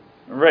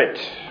Right,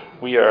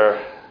 we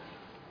are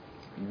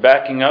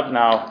backing up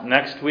now.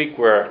 Next week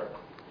we're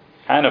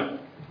kind of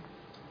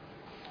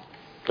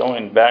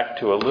going back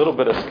to a little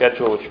bit of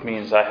schedule, which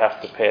means I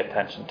have to pay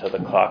attention to the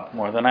clock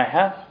more than I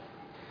have.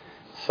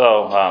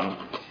 So I'm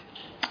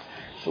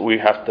going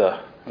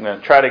to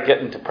try to get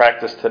into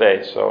practice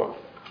today. So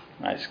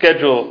my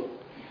schedule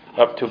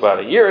up to about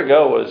a year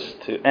ago was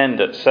to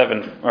end at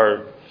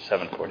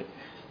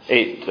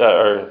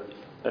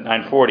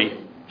 9:40.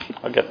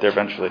 I'll get there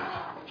eventually.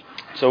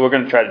 So we're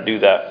going to try to do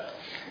that.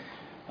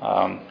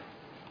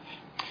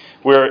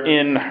 We're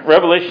in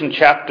Revelation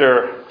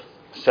chapter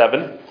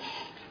 7,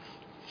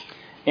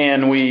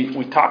 and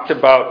we talked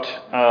about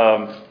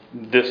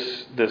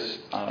this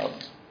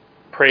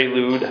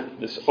prelude,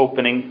 this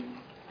opening,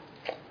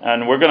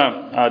 and we're going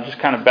to just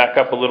kind of back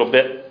up a little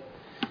bit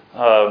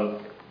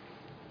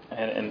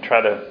and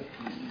try to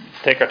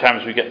take our time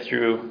as we get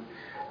through.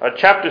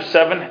 Chapter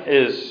 7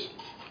 is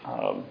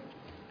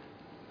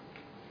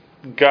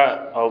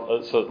got a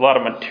lot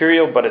of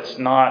material, but it's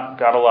not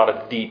got a lot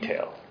of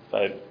detail.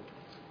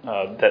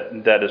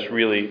 That is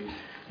really,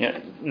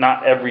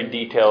 not every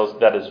detail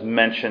that is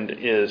mentioned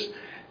is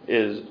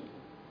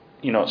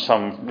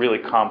some really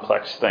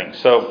complex thing.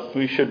 So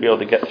we should be able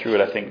to get through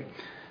it, I think,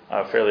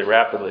 fairly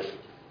rapidly.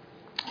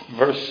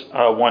 Verse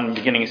 1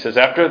 beginning, he says,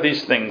 "After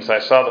these things I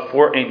saw the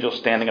four angels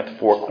standing at the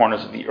four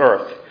corners of the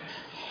earth,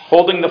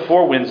 holding the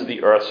four winds of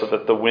the earth, so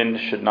that the wind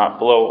should not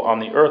blow on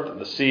the earth or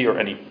the sea or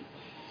any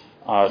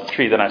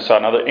tree. Then I saw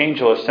another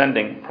angel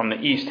ascending from the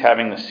east,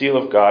 having the seal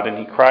of God, and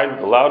he cried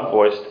with a loud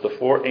voice to the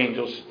four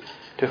angels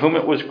to whom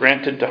it was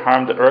granted to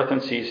harm the earth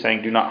and sea,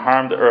 saying, 'Do not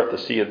harm the earth, the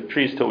sea, or the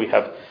trees, till we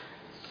have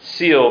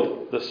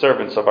sealed the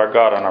servants of our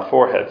God on our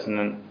foreheads, and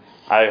then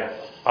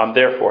on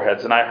their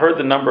foreheads.' And I heard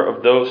the number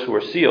of those who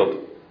were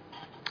sealed,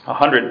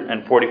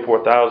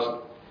 144,000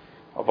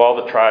 of all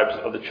the tribes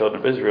of the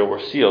children of Israel were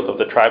sealed. Of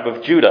the tribe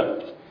of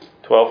Judah,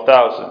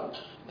 12,000.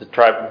 The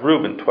tribe of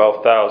Reuben,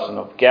 12,000.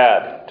 Of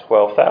Gad,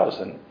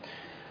 12,000.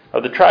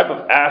 Of the tribe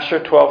of Asher,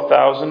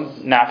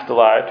 12,000.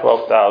 Naphtali,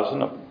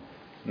 12,000. Of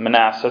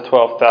Manasseh,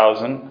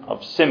 12,000.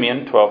 Of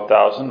Simeon,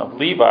 12,000. Of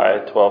Levi,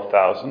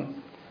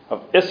 12,000.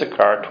 Of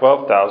Issachar,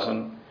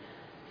 12,000.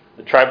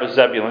 The tribe of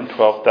Zebulun,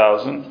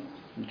 12,000.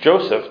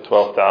 Joseph,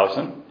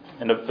 12,000.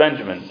 And of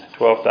Benjamin,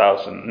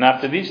 12,000. And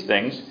after these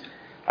things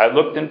I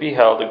looked and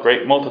beheld a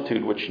great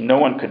multitude which no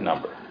one could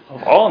number,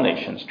 of all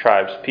nations,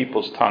 tribes,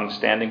 peoples, tongues,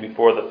 standing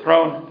before the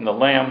throne and the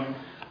Lamb,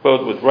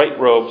 clothed with white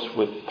robes,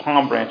 with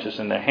palm branches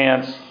in their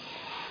hands,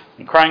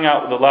 and crying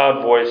out with a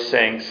loud voice,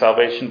 saying,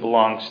 'Salvation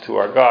belongs to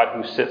our God,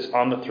 who sits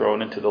on the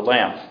throne, and to the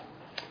Lamb.'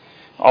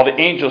 All the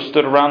angels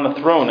stood around the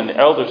throne, and the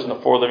elders and the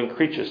four living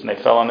creatures, and they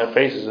fell on their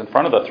faces in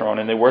front of the throne,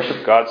 and they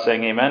worshipped God,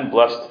 saying, 'Amen,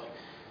 blessed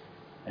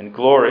and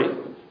glory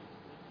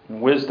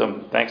and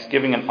wisdom,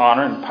 thanksgiving and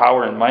honor and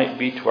power and might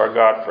be to our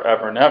God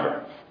forever and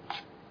ever.'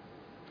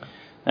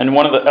 And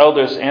one of the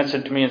elders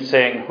answered to me and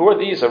saying, 'Who are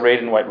these arrayed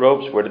in white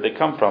robes? Where did they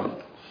come from?'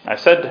 I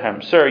said to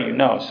him, 'Sir, you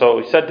know.' So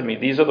he said to me,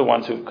 'These are the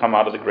ones who have come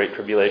out of the great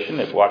tribulation.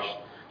 They've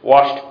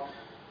washed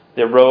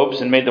their robes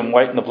and made them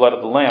white in the blood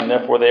of the Lamb.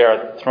 Therefore they are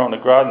at the throne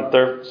of God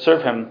and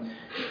serve him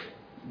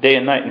day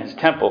and night in his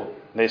temple.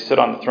 They sit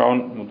on the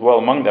throne and dwell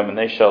among them, and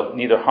they shall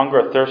neither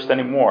hunger or thirst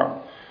any more.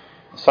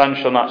 The sun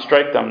shall not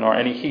strike them, nor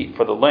any heat,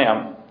 for the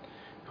Lamb,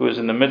 who is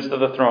in the midst of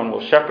the throne,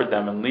 will shepherd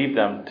them and lead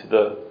them to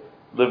the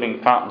living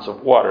fountains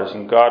of waters,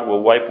 and God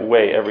will wipe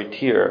away every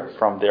tear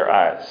from their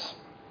eyes."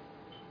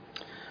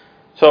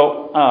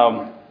 So,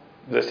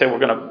 as I say, we're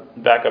going to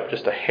back up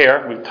just a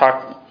hair. We've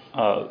talked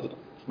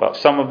about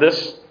some of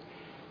this.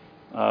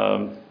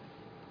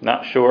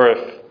 Not sure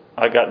if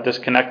I got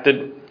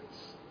disconnected.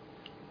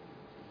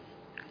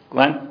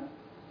 Glenn?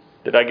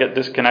 Did I get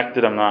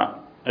disconnected? I'm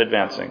not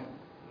advancing.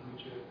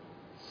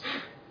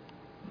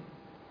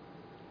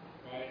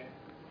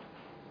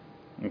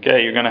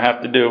 Okay, you're going to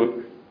have to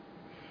do.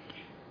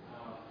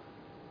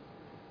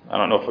 I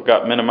don't know if it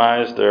got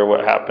minimized or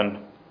what happened.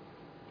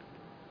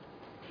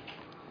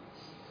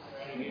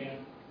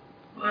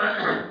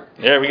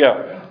 There we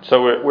go.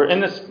 So we're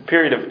in this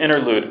period of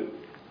interlude.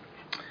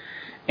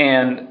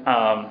 And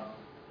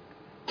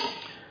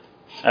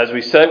as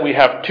we said, we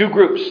have two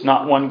groups,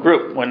 not one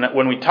group.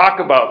 When we talk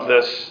about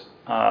this,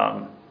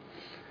 a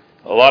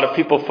lot of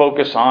people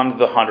focus on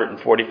the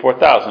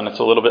 144,000. It's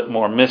a little bit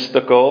more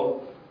mystical,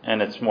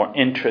 and it's more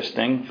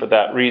interesting for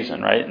that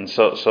reason, right? And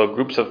so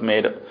groups have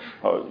made,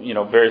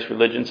 various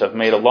religions have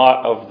made a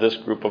lot of this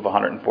group of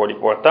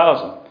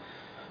 144,000.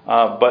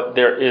 But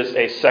there is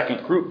a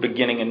second group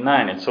beginning in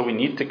 9, and so we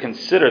need to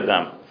consider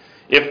them.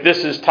 If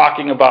this is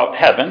talking about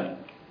heaven,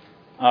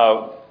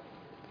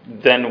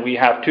 then we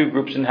have two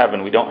groups in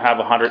heaven. We don't have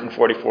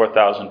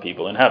 144,000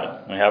 people in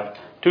heaven. We have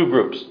two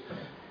groups.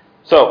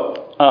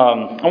 So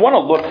I want to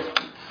look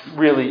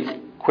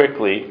really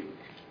quickly.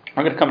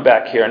 I'm going to come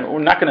back here, and we're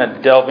not going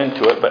to delve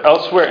into it, but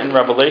elsewhere in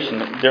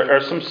Revelation, there are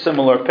some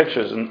similar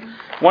pictures. And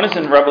one is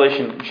in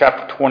Revelation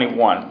chapter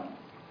 21.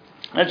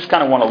 I just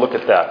kind of want to look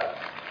at that.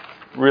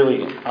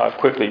 really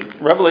quickly.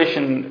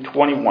 Revelation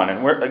 21,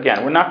 and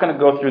we're not going to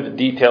go through the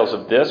details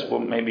of this. We'll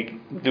maybe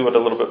do it a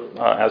little bit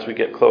as we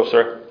get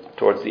closer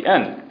towards the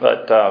end.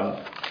 But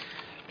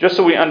just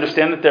so we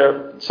understand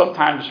that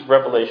sometimes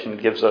Revelation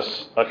gives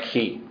us a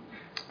key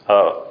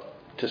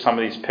to some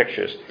of these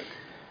pictures.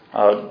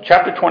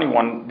 Chapter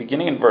 21,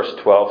 beginning in verse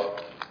 12,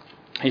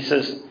 he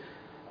says,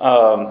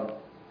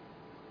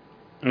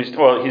 he's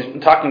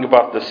talking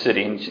about the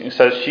city, and he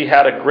says, she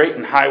had a great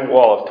and high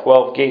wall of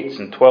 12 gates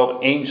and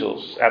 12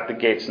 angels at the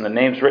gates, and the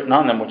names written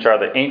on them, which are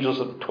the angels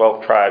of the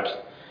 12 tribes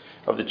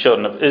of the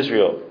children of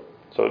Israel.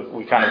 So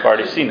we kind of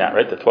already seen that,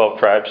 right? The 12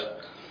 tribes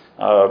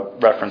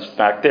referenced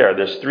back there.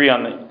 There's 3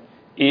 on the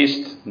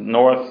east,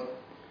 north,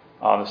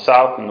 on the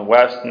south, and the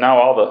west. Now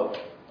all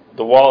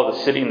the wall of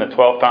the city and the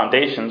 12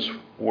 foundations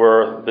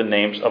were the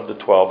names of the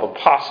 12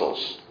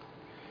 apostles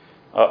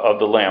of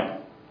the Lamb.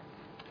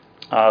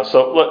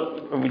 So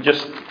look, we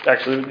just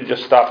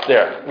stopped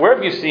there. Where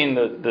have you seen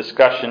the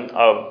discussion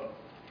of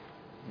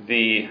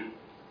the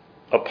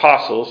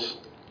apostles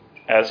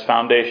as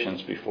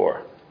foundations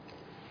before?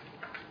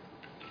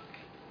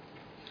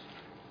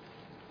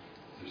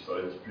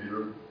 Besides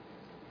Peter.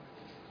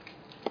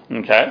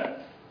 Okay.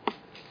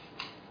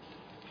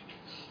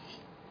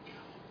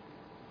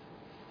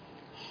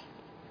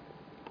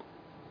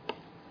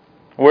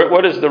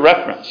 What is the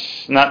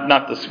reference?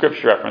 Not the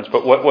scripture reference,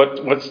 but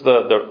what's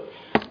the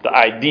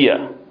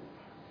idea?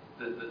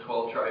 The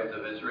 12 tribes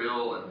of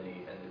Israel and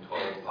the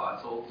 12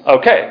 apostles.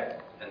 Okay.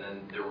 And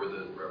then there were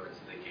the reference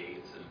to the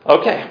gates.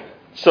 Okay.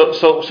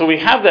 So we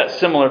have that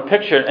similar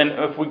picture, and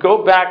if we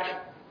go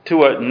back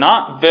to a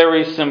not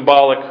very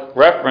symbolic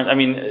reference, I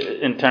mean,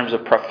 in terms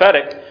of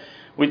prophetic,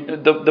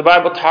 the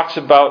Bible talks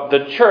about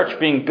the church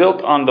being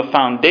built on the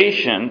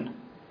foundation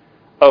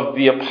of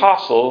the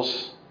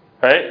apostles,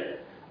 right?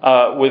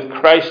 With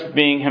Christ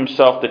being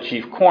himself the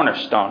chief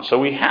cornerstone. So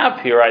we have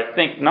here, I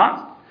think,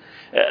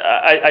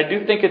 I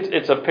do think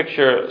it's a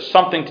picture,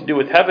 something to do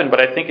with heaven,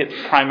 but I think it's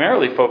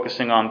primarily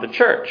focusing on the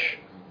church.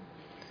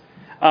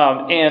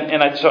 I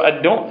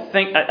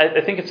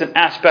think it's an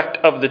aspect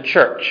of the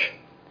church.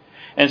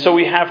 And so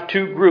we have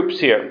 2 groups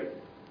here.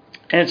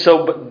 And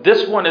so, but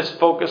this one is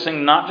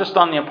focusing not just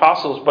on the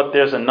apostles, but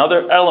there's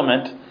another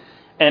element,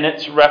 and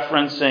it's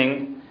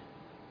referencing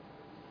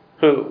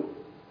who?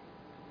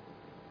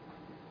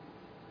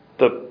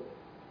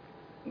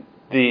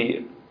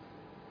 The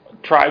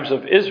tribes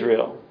of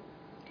Israel.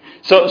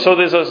 So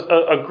there's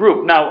a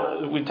group.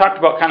 Now, we talked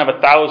about kind of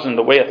 1,000,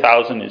 the way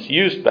 1,000 is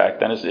used back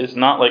then. It's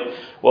not like,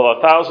 well,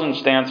 1,000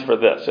 stands for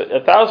this.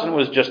 1,000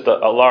 was just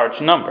a large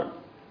number.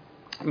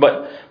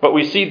 But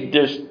we see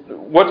there's,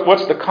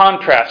 what's the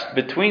contrast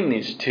between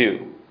these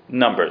 2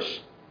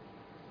 numbers?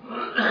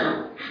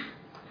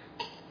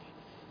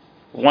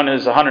 One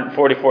is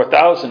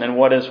 144,000, and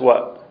what is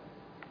what?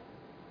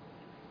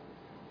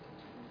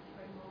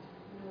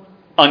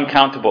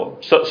 Uncountable.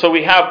 So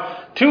we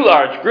have 2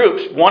 large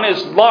groups. One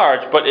is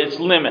large, but it's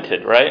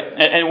limited, right?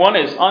 And one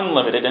is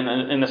unlimited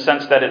in the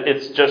sense that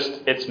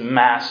it's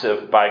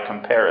massive by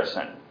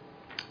comparison.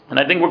 And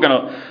I think we're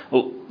going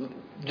to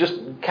just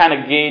kind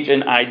of gauge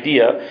an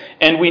idea.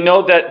 And we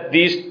know that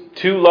these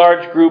 2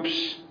 large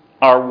groups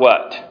are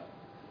what?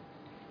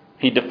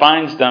 He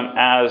defines them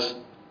as,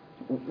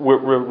 we're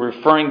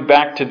referring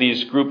back to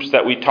these groups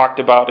that we talked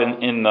about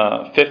in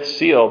the 5th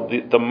seal,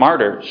 the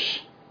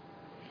martyrs.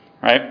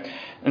 Right?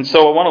 And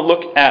so I want to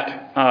look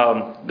at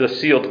the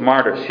sealed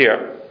martyrs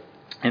here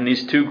in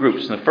these 2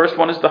 groups. And the first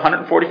one is the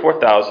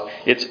 144,000.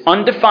 It's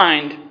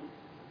undefined,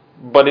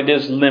 but it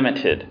is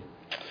limited.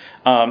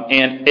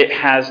 And it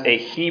has a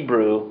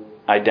Hebrew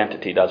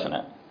identity, doesn't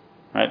it?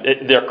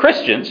 Right? They're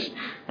Christians,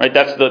 right?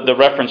 That's the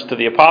reference to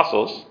the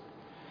apostles.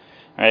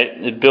 Right?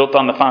 It built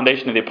on the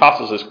foundation of the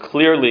apostles is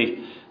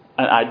clearly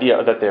an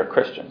idea that they're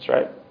Christians,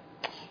 right?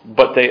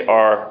 But they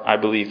are, I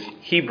believe,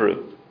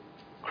 Hebrew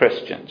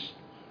Christians.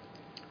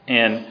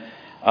 And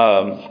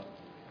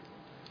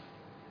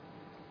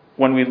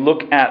when we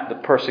look at the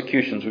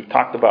persecutions, we've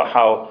talked about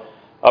how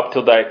up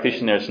till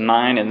Diocletian there's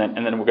 9, and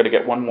then we're going to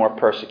get one more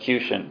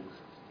persecution.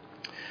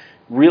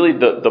 Really,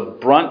 the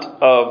brunt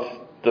of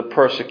the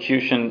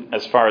persecution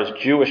as far as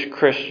Jewish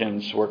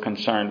Christians were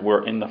concerned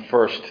were in the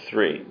first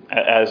 3.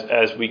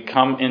 As we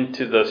come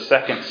into the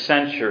 2nd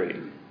century,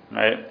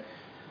 right?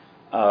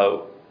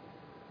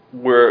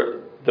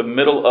 We're the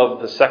middle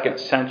of the 2nd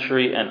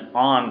century and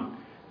on.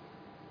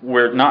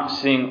 We're not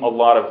seeing a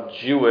lot of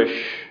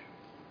Jewish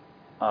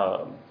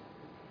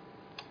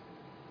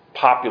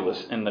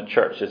populace in the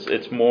church.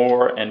 It's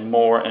more and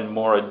more and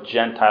more a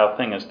Gentile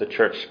thing as the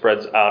church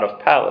spreads out of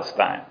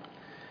Palestine.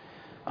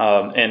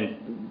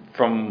 And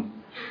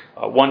from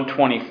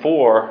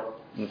 124,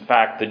 in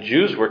fact, the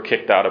Jews were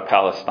kicked out of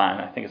Palestine.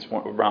 I think it's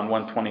around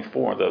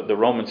 124. The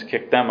Romans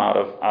kicked them out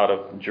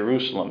of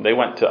Jerusalem. They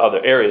went to other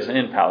areas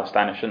in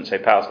Palestine. I shouldn't say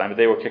Palestine, but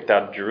they were kicked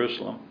out of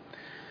Jerusalem.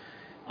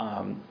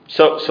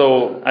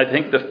 So I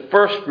think the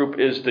first group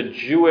is the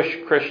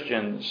Jewish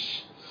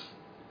Christians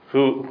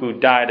who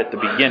died at the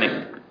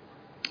beginning.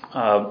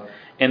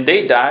 And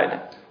they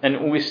died,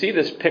 and we see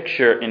this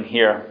picture in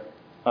here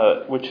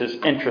which is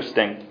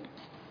interesting.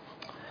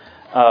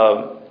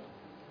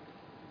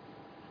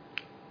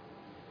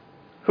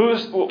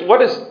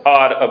 What is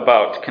odd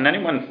about? Can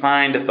anyone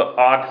find the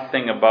odd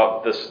thing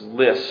about this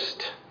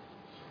list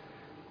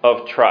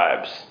of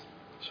tribes?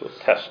 So we'll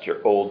test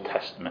your Old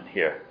Testament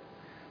here.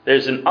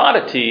 There's an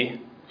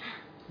oddity,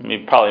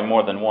 probably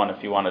more than one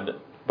if you wanted to,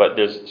 but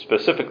there's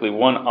specifically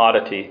one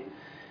oddity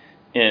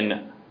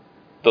in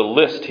the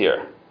list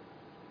here.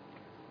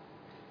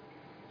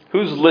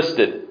 Who's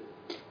listed?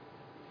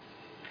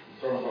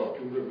 You're talking about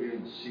Judah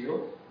being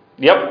sealed?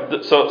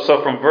 Yep.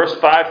 So from verse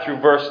 5 through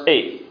verse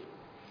 8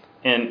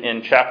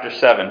 in chapter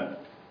 7.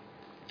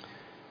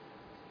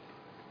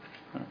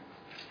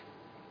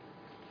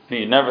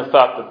 You never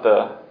thought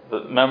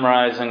that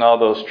memorizing all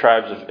those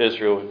tribes of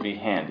Israel would be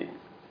handy.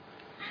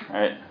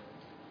 Right?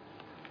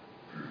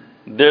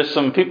 There's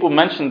some people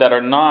mentioned that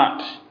are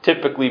not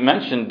typically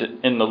mentioned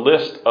in the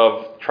list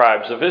of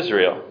tribes of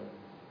Israel.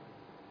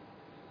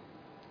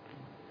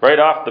 Right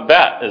off the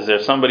bat, is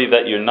there somebody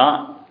that you're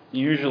not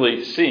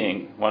usually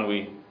seeing when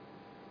we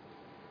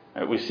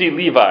see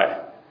Levi?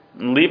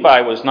 And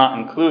Levi was not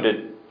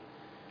included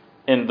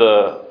in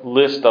the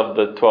list of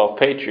the 12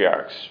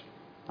 patriarchs.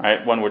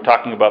 Right? When we're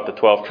talking about the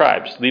 12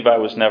 tribes, Levi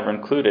was never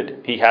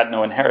included. He had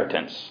no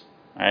inheritance.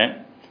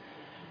 Right?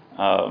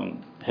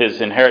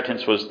 His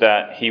inheritance was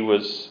that he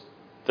was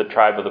the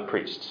tribe of the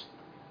priests.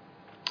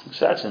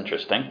 So that's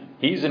interesting.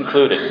 He's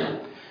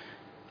included.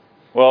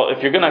 Well,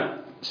 if you're going to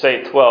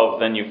say 12,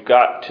 then you've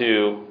got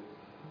to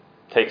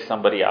take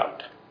somebody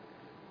out.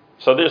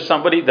 So there's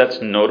somebody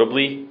that's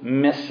notably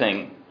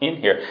missing in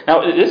here.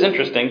 Now, it is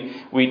interesting.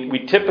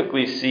 We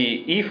typically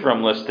see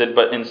Ephraim listed,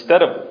 but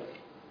instead of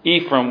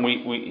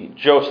Ephraim,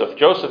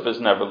 Joseph is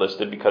never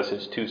listed because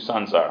his two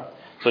sons are.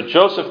 So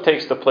Joseph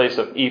takes the place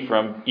of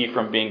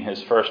Ephraim being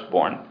his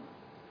firstborn.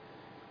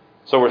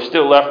 So we're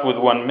still left with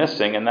one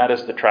missing, and that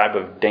is the tribe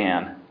of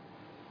Dan.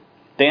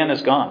 Dan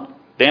is gone.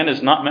 Dan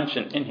is not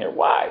mentioned in here.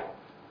 Why?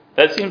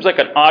 That seems like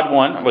an odd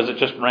one. Was it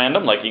just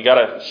random? Like you got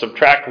to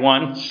subtract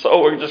one,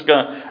 so we're just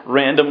going to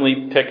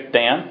randomly pick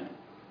Dan?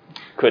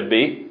 Could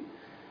be.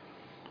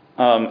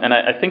 And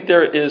I think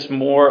there is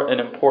more an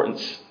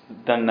importance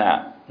than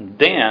that.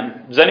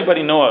 Dan, does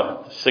anybody know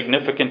a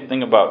significant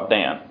thing about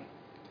Dan?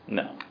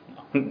 No.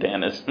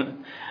 Dan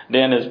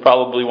is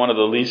probably one of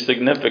the least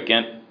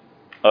significant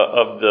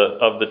of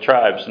the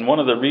tribes. And one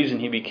of the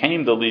reasons he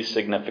became the least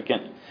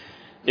significant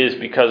is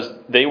because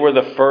they were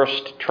the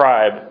first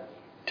tribe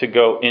to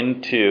go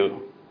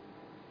into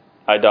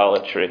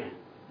idolatry.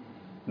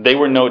 They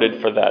were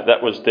noted for that.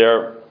 That was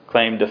their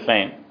claim to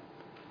fame.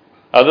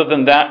 Other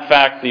than that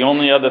fact, the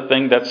only other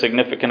thing that's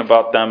significant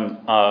about them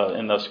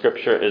in the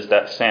scripture is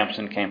that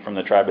Samson came from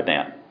the tribe of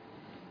Dan.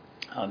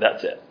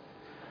 That's it.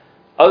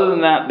 Other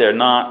than that, they're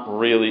not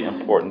really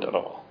important at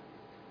all.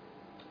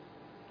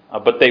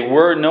 But they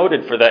were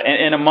noted for that.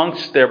 And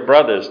amongst their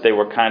brothers, they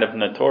were kind of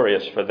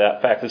notorious for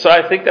that fact. And so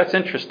I think that's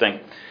interesting,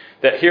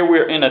 that here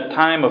we're in a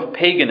time of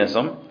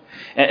paganism.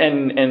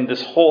 And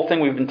this whole thing,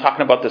 we've been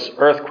talking about this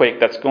earthquake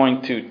that's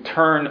going to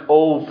turn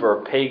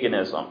over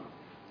paganism.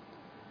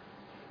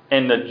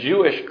 And the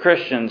Jewish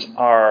Christians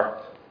are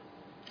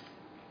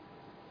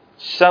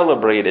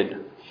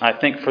celebrated, I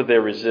think, for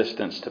their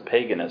resistance to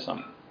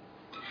paganism,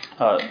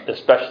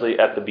 especially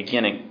at the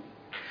beginning.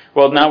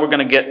 Well, now we're going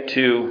to get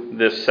to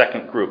this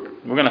second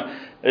group.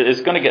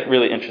 It's going to get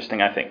really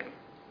interesting, I think.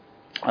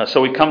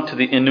 So we come to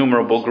the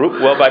innumerable group.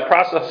 Well, by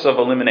process of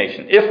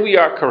elimination, if we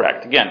are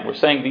correct, again, we're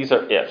saying these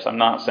are ifs. I'm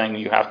not saying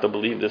you have to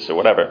believe this or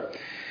whatever.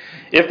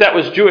 If that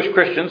was Jewish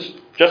Christians,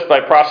 just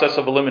by process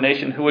of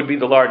elimination, who would be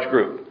the large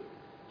group?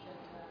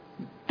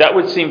 That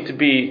would seem to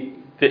be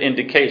the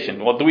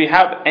indication. Well, do we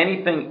have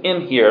anything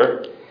in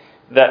here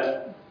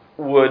that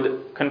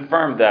would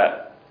confirm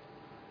that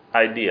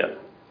idea?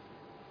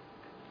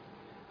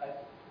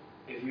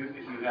 If you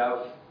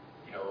have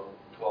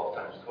 12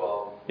 times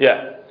 12,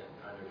 yeah,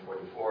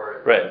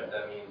 144, right.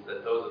 That means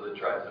that those are the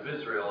tribes of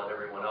Israel, and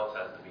everyone else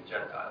has to be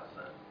Gentiles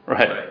then.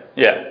 Right.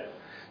 Yeah.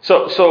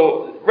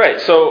 So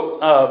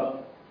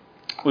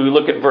we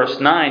look at verse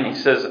 9. He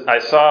says, "I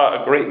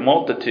saw a great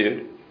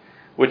multitude,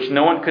 which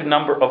no one could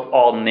number, of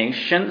all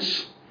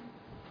nations."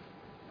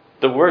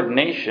 The word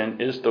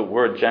nation is the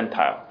word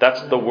Gentile.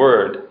 That's the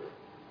word.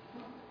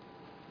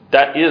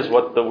 That is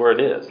what the word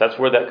is. That's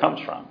where that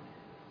comes from.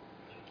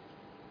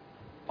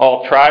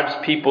 All tribes,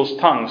 peoples,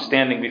 tongues,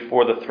 standing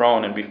before the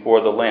throne and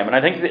before the Lamb. And I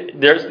think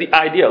there's the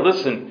idea.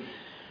 Listen,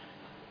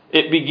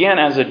 it began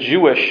as a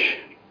Jewish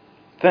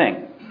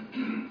thing.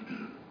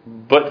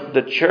 But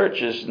the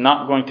church is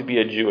not going to be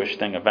a Jewish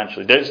thing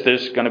eventually. There's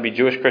going to be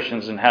Jewish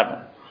Christians in heaven.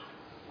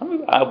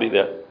 I'll be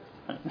there.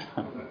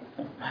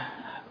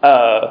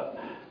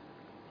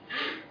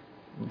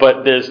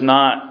 But that's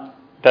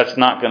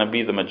not going to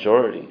be the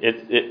majority.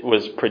 It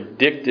was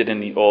predicted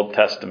in the Old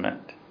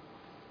Testament.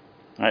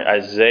 Right?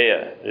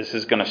 Isaiah, this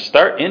is going to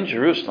start in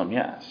Jerusalem,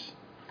 yes,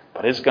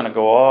 but it's going to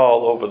go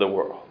all over the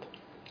world.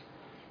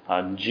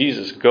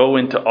 Jesus, go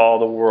into all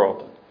the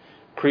world,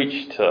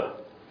 preach to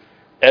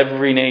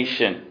every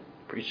nation,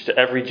 preach to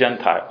every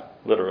Gentile,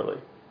 literally.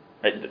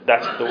 Right?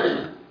 That's the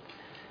word.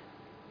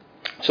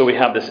 So we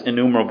have this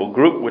innumerable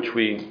group, which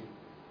we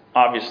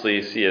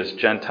obviously see as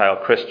Gentile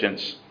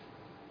Christians.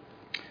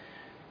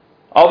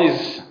 All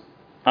these,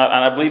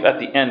 and I believe at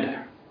the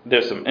end,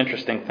 there's some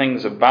interesting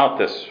things about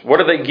this. What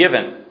are they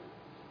given?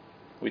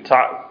 We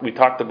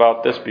talked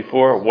about this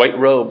before. White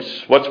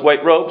robes. What's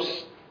white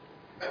robes?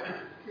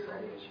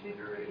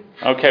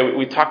 Okay,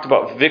 we talked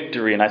about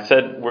victory, and I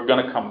said we're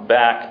going to come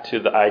back to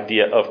the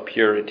idea of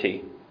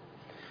purity.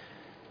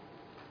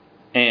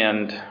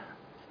 And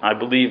I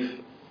believe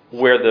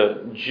where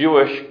the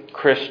Jewish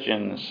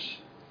Christians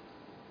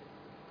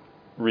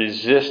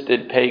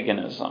resisted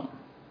paganism,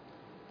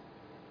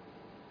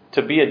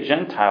 to be a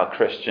Gentile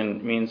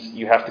Christian means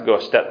you have to go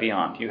a step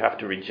beyond. You have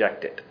to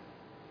reject it.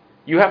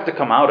 You have to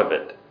come out of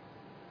it.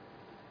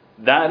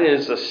 That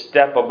is a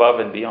step above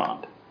and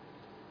beyond.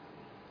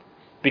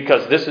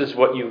 Because this is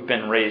what you've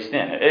been raised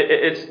in.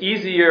 It's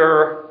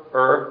easier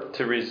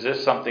to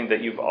resist something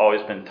that you've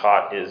always been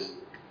taught is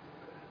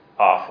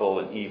awful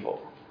and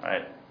evil,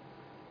 right?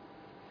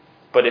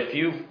 But if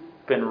you've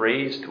been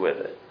raised with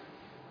it,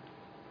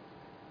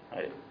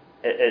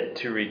 right,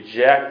 to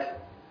reject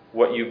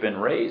what you've been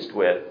raised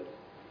with,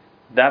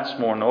 that's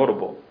more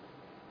notable.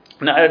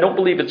 Now, I don't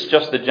believe it's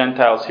just the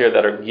Gentiles here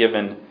that are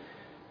given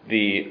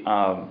the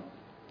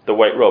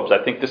white robes.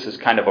 I think this is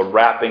kind of a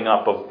wrapping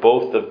up of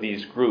both of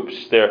these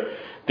groups. They're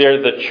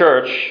the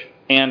church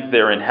and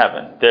they're in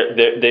heaven.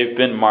 They've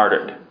been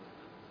martyred.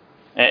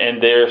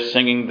 And they're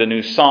singing the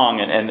new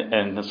song,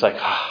 and it's like,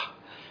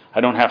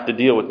 I don't have to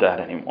deal with that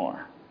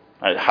anymore.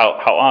 Right? How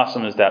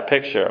awesome is that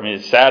picture? I mean,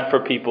 it's sad for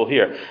people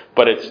here,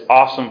 but it's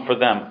awesome for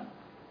them.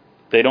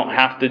 They don't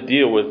have to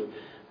deal with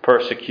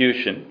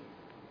persecution.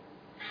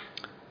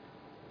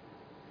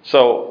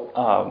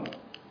 So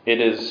it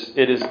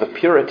is the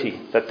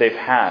purity that they've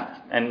had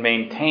and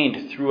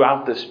maintained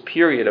throughout this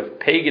period of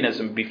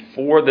paganism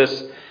before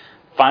this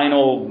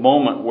final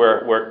moment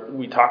where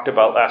we talked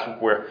about last week,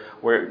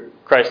 where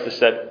Christ has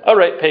said, all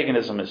right,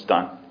 paganism is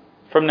done.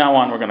 From now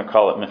on, we're going to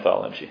call it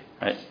mythology.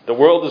 Right? The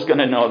world is going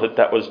to know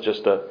that was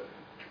just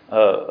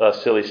a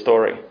silly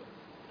story.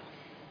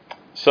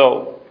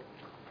 So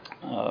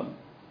I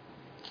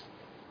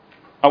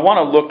want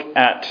to look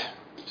at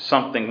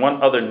something,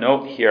 one other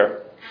note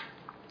here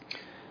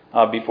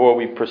before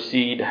we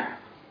proceed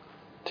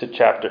to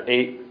chapter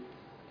 8.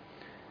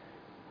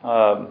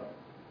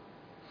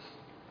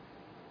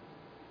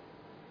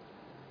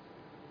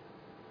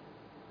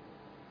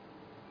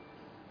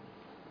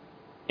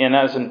 And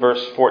as in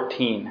verse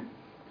 14.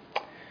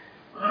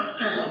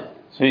 So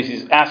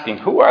he's asking,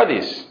 who are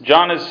these?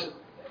 John is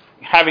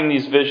having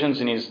these visions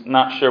and he's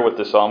not sure what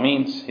this all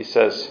means. He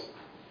says,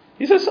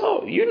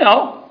 oh, you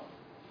know.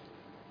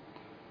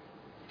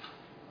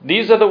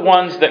 These are the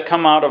ones that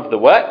come out of the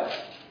what?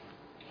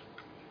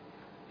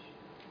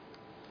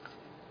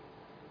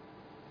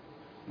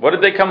 What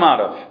did they come out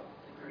of?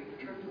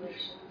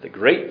 The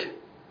Great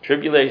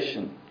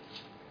Tribulation.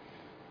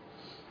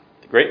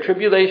 The Great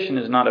Tribulation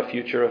is not a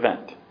future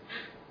event.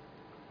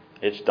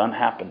 It's done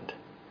happened.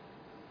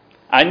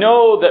 I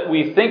know that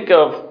we think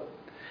of,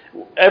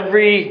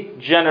 every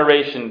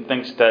generation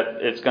thinks that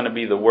it's going to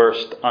be the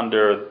worst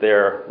under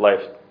their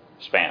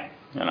lifespan.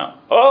 You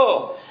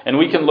know, and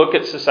we can look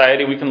at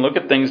society, we can look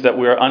at things that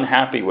we're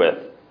unhappy with.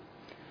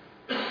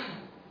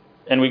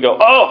 And we go,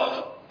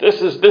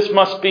 this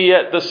must be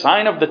the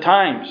sign of the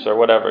times or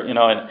whatever, you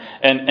know,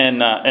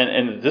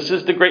 and this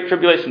is the Great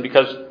Tribulation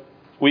because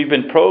we've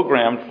been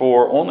programmed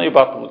for only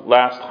about the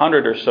last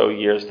 100 or so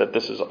years that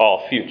this is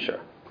all future.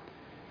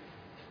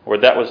 Or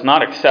that was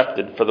not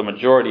accepted for the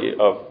majority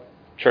of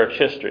church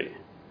history.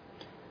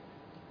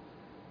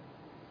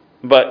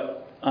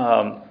 But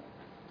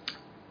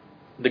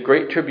the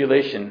Great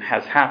Tribulation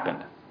has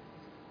happened.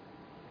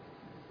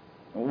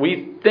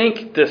 We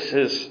think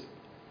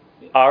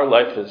our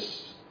life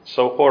is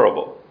so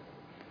horrible.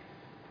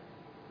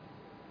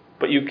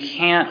 But you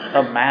can't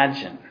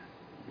imagine.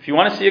 If you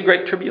want to see a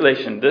Great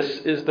Tribulation, this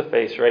is the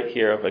face right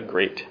here of a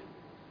great,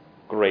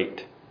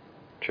 great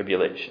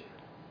tribulation.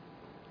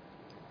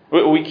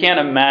 We can't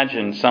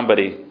imagine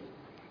somebody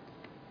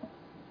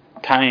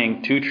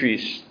tying two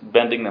trees,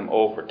 bending them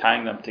over,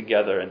 tying them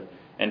together,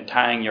 and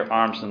tying your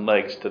arms and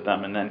legs to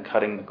them, and then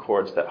cutting the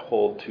cords that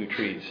hold two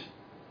trees.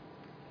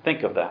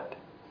 Think of that.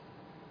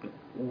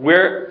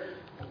 We're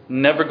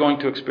never going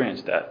to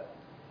experience that.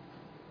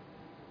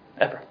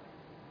 Ever.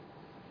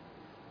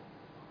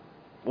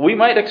 We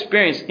might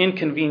experience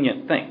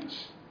inconvenient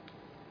things.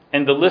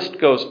 And the list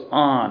goes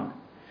on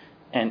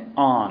and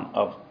on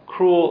of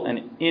cruel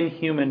and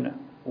inhuman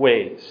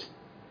ways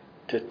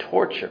to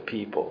torture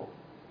people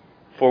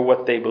for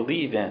what they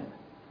believe in.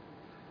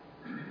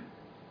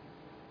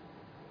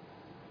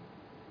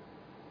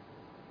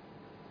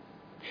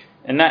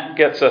 And that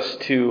gets us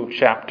to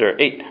chapter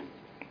 8.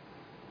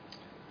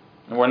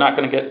 And we're not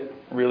going to get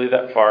really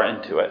that far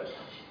into it.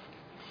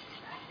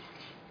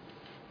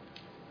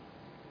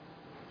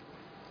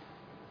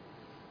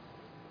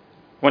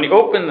 When he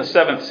opened the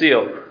seventh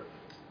seal,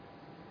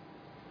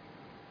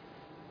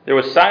 There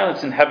was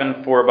silence in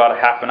heaven for about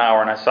a half an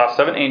hour, and I saw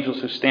 7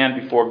 angels who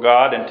stand before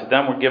God, and to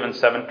them were given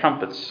 7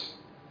 trumpets.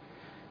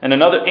 And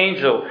another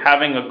angel,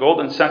 having a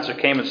golden censer,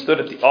 came and stood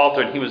at the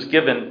altar, and he was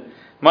given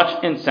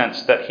much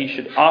incense, that he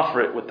should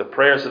offer it with the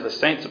prayers of the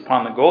saints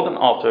upon the golden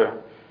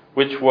altar,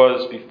 which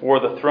was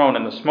before the throne.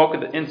 And the smoke of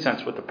the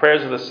incense with the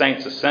prayers of the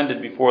saints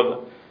ascended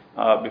before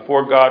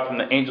God from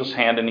the angel's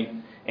hand. And the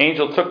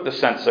angel took the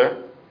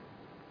censer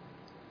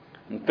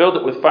and filled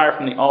it with fire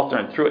from the altar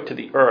and threw it to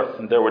the earth.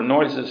 And there were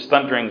noises,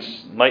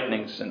 thunderings,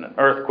 lightnings, and an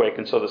earthquake.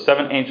 And so the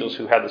 7 angels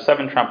who had the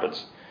 7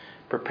 trumpets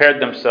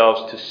prepared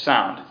themselves to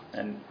sound.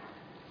 And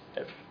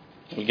if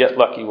we get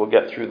lucky, we'll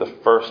get through the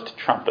first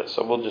trumpet.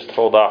 So we'll just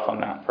hold off on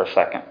that for a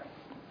second.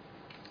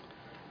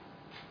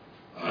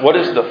 What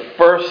is the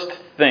first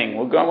thing?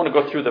 I want to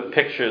go through the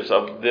pictures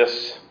of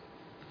this.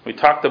 We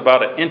talked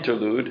about an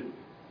interlude.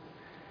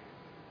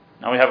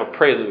 Now we have a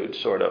prelude,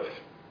 sort of.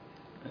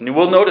 And you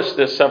will notice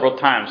this several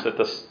times, that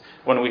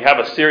when we have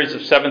a series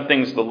of 7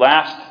 things, the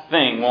last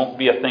thing won't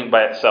be a thing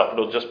by itself.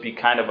 It'll just be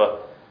kind of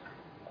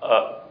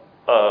a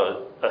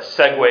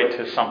segue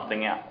to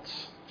something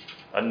else.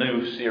 A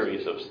new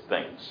series of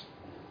things.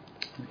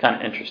 It's kind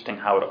of interesting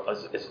how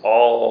it's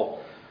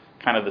all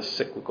kind of the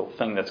cyclical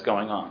thing that's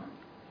going on.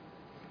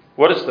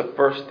 What is the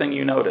first thing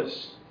you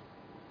notice?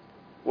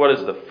 What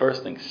is the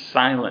first thing?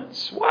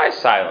 Silence. Why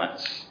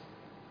silence?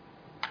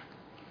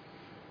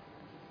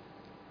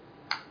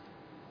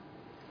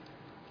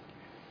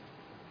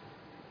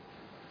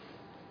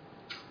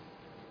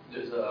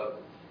 There's a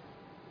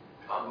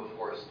calm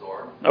before a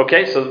storm.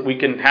 Okay, so we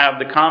can have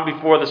the calm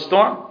before the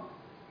storm.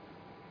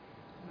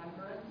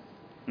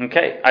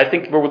 Okay, I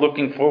think we're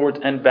looking forward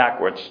and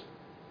backwards.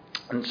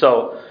 And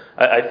so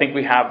I think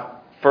we have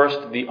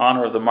first the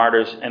honor of the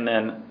martyrs and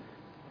then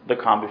the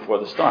calm before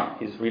the storm.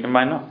 He's reading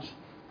my notes.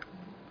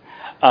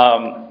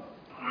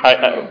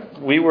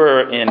 We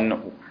were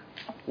in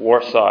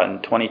Warsaw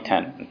in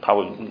 2010. And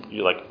probably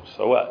you're like,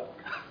 so what?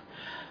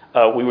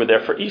 We were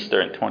there for Easter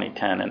in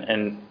 2010.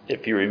 And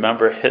if you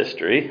remember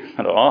history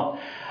at all,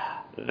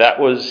 that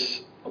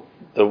was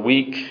the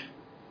week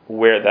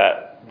where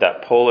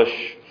that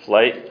Polish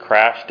flight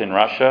crashed in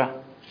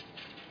Russia,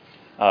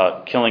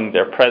 killing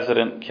their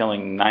president,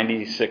 killing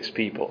 96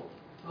 people.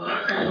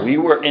 We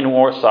were in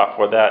Warsaw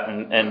for that,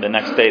 and the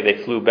next day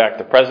they flew back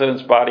the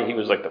president's body. He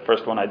was like the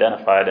first one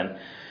identified,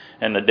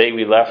 and the day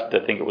we left,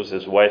 I think it was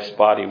his wife's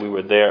body, we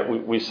were there.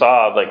 We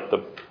saw like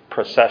the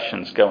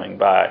processions going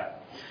by,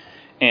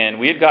 and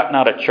we had gotten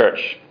out of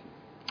church,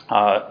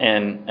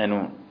 and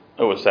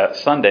it was that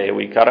Sunday.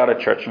 We got out of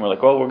church and we're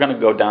like, well, we're going to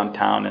go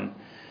downtown,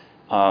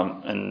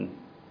 and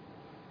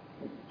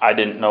I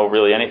didn't know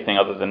really anything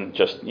other than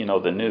just,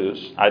 the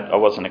news. I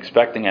wasn't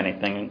expecting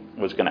anything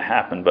was going to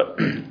happen, but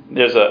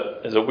there's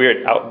a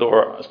weird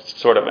outdoor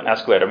sort of an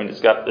escalator. I mean,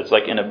 it's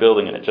like in a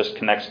building, and it just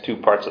connects 2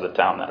 parts of the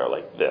town that are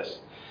like this.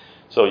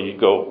 So you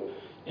go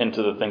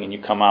into the thing and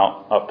you come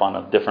out up on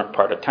a different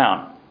part of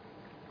town.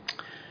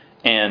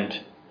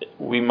 And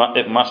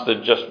it must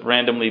have just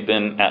randomly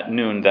been at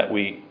noon that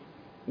we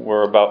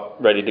were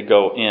about ready to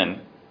go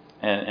in,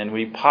 and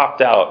we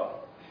popped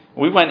out.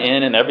 We went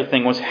in and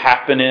everything was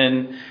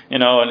happening,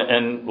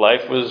 and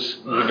life was,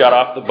 we got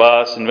off the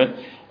bus,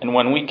 and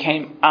when we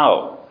came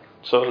out,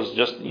 so it was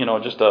just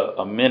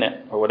a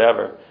minute or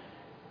whatever,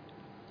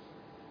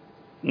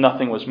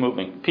 nothing was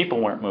moving.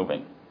 People weren't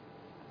moving.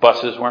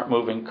 Buses weren't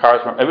moving,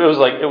 cars weren't.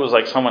 It was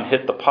like someone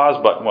hit the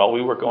pause button while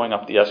we were going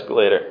up the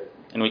escalator,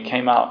 and we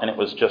came out and it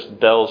was just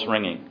bells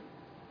ringing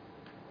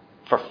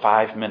for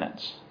 5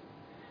 minutes.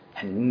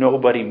 And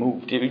nobody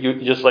moved.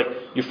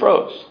 You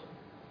froze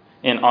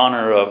in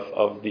honor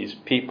of these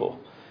people.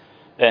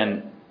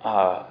 And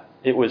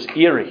it was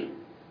eerie.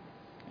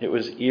 It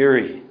was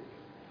eerie.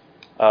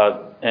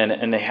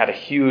 And they had a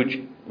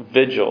huge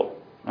vigil.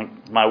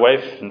 Like my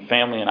wife and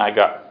family and I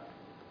got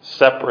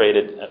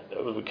separated.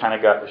 We kind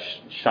of got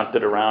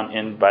shunted around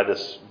in by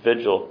this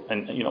vigil.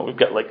 And, we've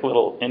got like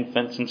little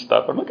infants and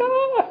stuff. I'm like,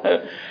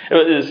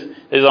 It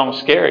was almost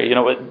scary,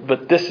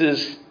 but this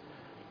is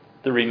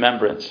the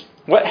remembrance.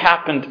 What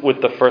happened with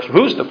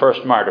who's the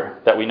first martyr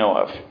that we know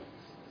of?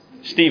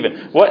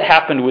 Stephen. What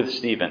happened with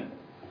Stephen?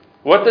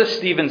 What does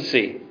Stephen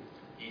see?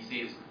 He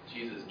sees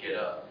Jesus get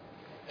up.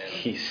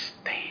 He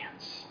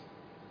stands.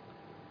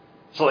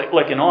 So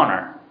like in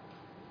honor.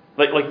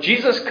 Like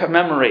Jesus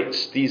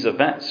commemorates these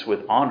events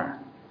with honor.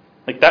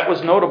 Like that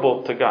was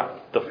notable to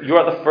God. You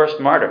are the first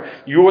martyr.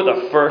 You are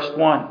the first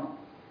one.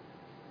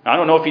 I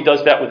don't know if he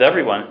does that with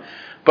everyone,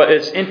 but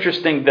it's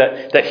interesting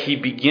that he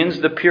begins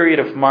the period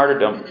of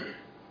martyrdom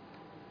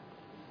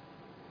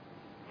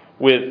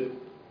with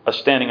a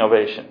standing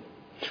ovation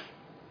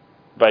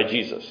by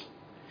Jesus.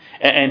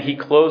 And he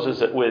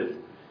closes it with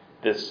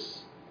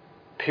this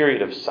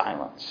period of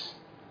silence.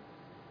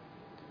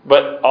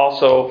 But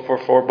also for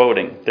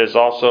foreboding. There's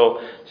also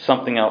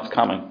something else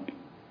coming.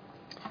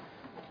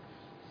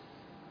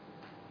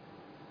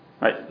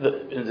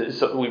 Right?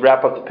 So we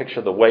wrap up the picture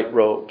of the white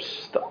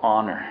robes, the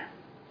honor.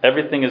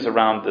 Everything is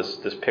around this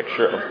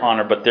picture of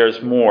honor, but there's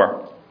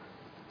more.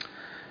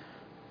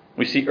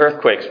 We see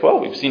earthquakes. Well,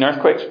 we've seen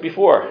earthquakes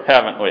before,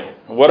 haven't we?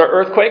 What are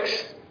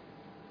earthquakes?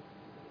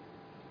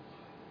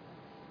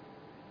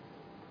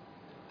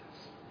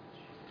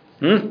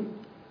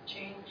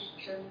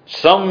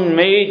 Some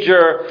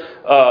major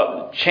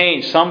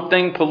change,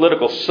 something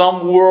political,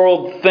 some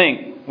world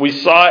thing. We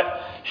saw it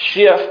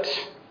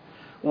shift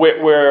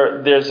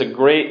where there's a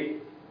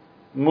great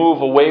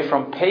move away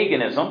from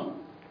paganism.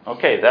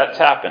 Okay, that's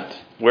happened.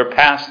 We're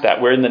past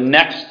that. We're in the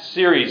next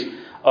series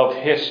of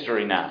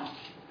history now.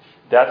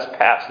 That's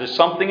past. There's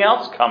something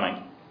else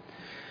coming.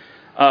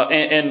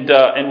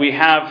 And we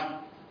have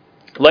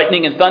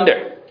lightning and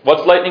thunder.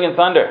 What's lightning and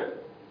thunder?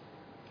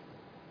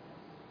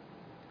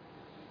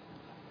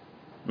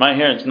 My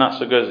hearing's not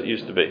so good as it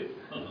used to be.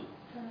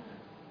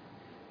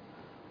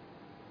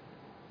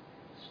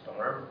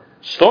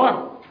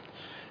 Storm.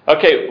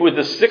 Okay, with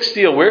the sixth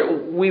seal,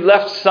 we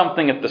left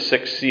something at the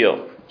sixth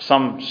seal.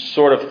 Some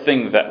sort of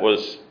thing that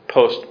was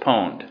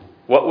postponed.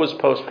 What was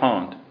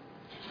postponed?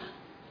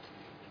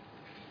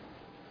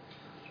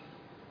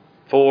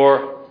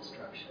 Four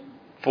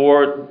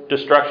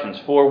destructions,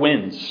 4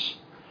 winds.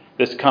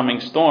 This coming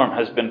storm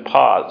has been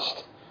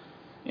paused.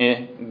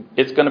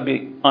 It's going to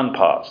be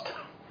unpaused.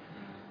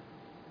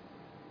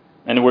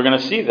 And we're going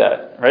to see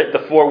that, right? The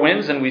 4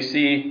 winds, and we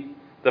see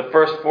the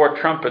first 4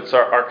 trumpets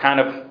are kind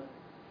of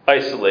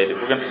isolated.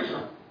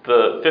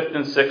 The 5th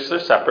and 6th are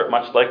separate,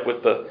 much like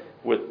with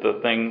the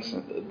things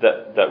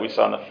that we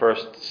saw in the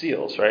first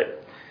seals, right?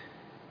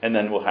 And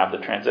then we'll have the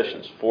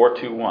transitions. 4,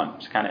 2, 1.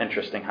 It's kind of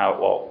interesting how it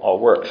all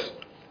works.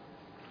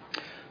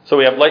 So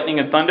we have lightning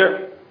and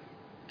thunder,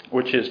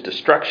 which is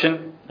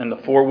destruction, and the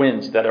 4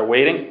 winds that are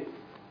waiting.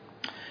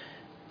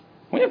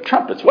 We have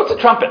trumpets. What's a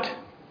trumpet?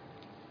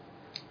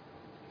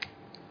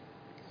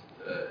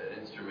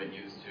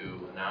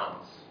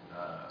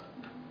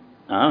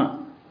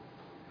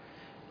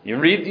 You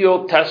read the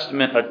Old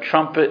Testament, a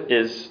trumpet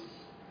is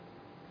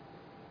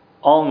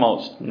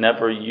almost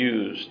never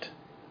used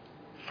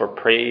for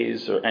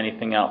praise or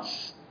anything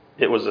else.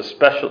 It was a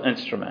special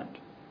instrument.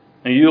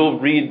 And you'll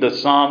read the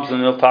Psalms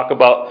and they'll talk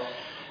about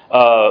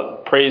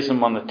praise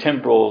Him on the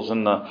timbrels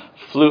and the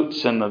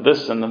flutes and the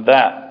this and the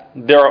that.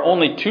 There are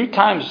only 2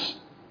 times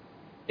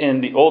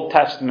in the Old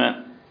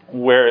Testament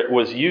where it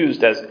was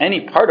used as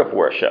any part of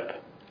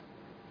worship.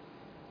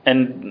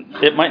 And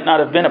it might not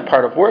have been a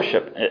part of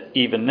worship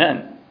even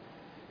then.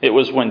 It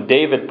was when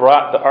David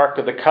brought the Ark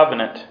of the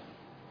Covenant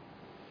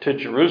to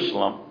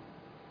Jerusalem.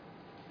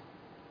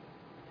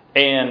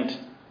 And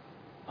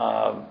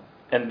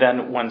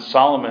then when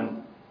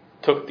Solomon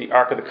took the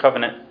Ark of the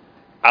Covenant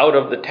out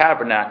of the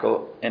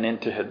tabernacle and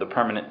into the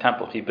permanent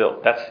temple he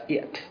built. That's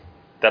it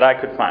that I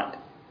could find.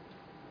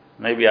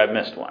 Maybe I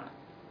missed one.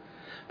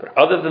 But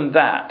other than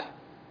that,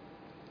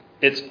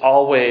 it's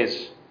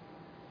always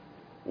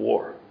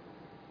war.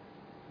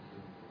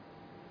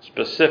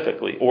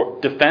 Specifically,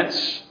 or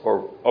defense,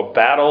 or a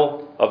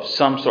battle of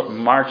some sort,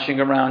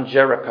 marching around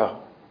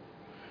Jericho,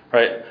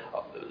 right?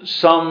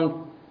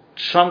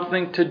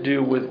 Something to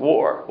do with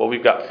war. Well,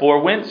 we've got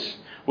 4 winds.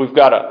 We've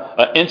got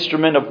an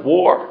instrument of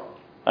war,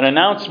 an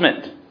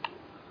announcement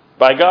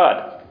by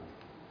God.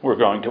 We're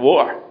going to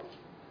war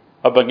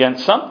up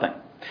against something.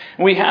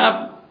 We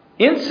have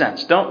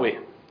incense, don't we?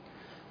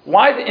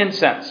 Why the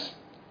incense?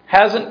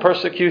 Hasn't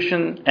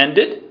persecution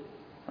ended,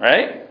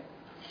 right?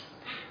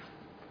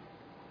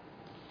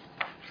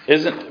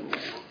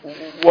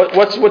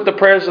 What's with the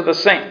prayers of the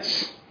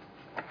saints?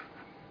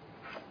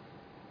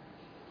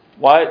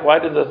 Why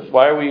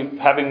are we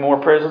having more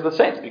prayers of the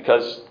saints?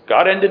 Because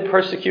God ended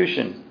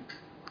persecution.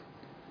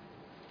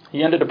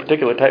 He ended a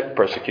particular type of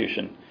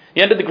persecution.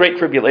 He ended the Great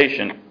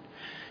Tribulation.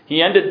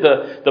 He ended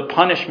the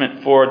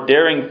punishment for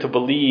daring to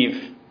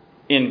believe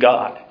in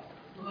God.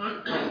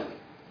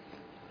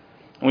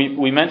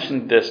 We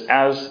mentioned this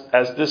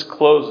as this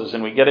closes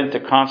and we get into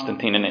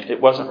Constantine, and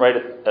it wasn't right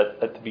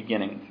at the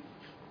beginning.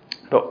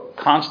 But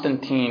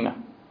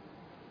Constantine,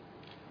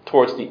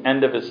 towards the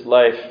end of his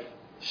life,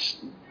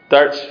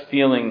 starts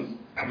feeling,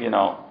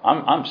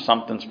 I'm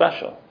something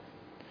special.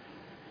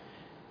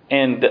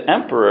 And the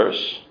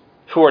emperors,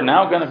 who are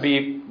now going to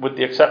be, with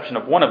the exception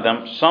of one of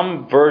them,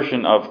 some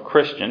version of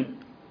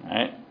Christian,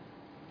 right?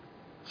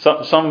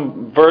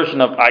 Some version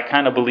of I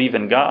kind of believe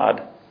in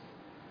God.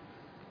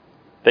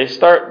 They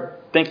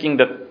start thinking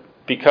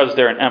that because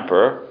they're an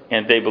emperor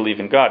and they believe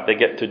in God, they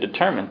get to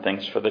determine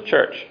things for the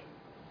church.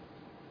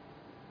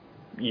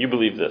 You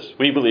believe this.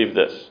 We believe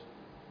this.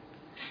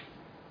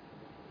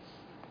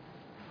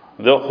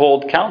 They'll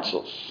hold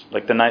councils,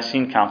 like the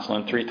Nicene Council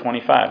in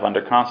 325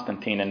 under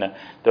Constantine, and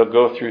they'll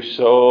go through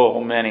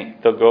so many.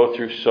 They'll go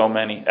through so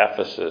many,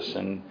 Ephesus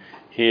and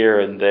here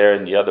and there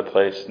and the other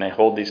place, and they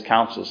hold these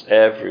councils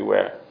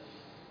everywhere.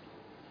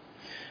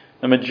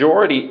 The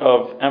majority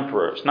of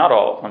emperors, not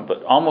all of them,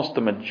 but almost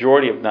the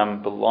majority of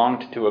them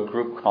belonged to a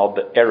group called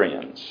the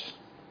Arians.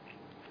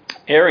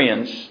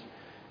 Arians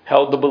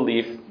held the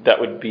belief that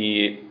would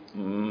be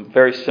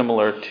very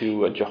similar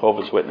to a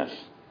Jehovah's Witness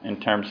in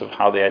terms of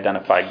how they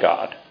identified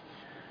God.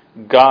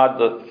 God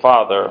the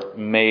Father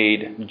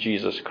made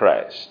Jesus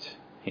Christ.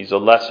 He's a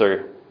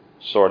lesser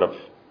sort of.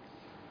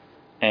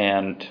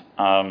 And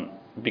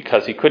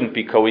because he couldn't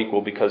be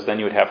co-equal, because then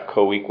you would have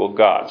co-equal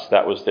gods.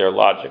 That was their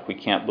logic. We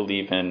can't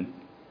believe in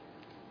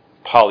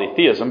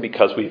polytheism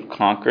because we've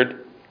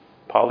conquered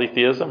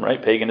polytheism, right?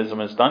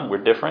 Paganism is done.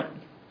 We're different.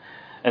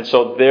 And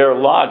so their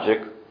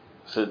logic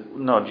said,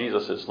 no,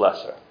 Jesus is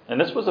lesser. And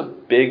this was a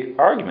big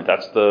argument.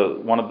 That's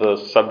one of the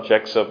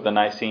subjects of the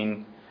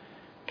Nicene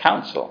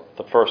Council,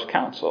 the first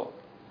council.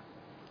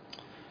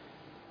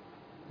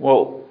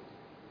 Well,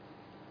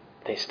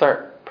 they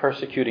start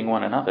persecuting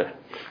one another.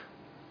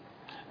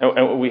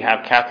 And we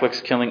have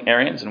Catholics killing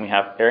Arians, and we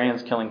have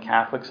Arians killing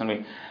Catholics,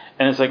 and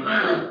it's like,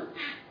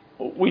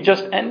 we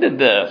just ended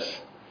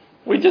this.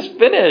 We just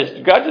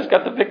finished. God just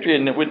got the victory,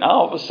 and now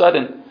all of a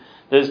sudden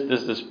there's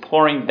this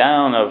pouring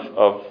down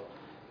of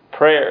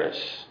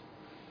prayers.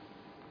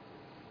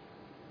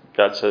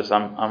 God says,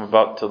 I'm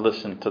about to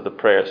listen to the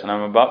prayers, and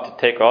I'm about to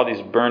take all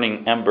these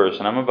burning embers,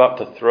 and I'm about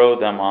to throw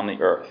them on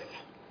the earth.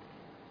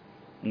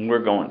 And we're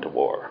going to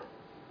war.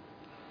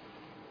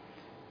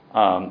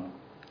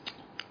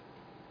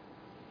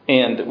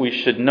 And we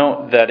should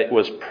note that it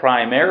was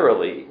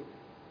primarily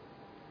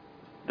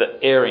the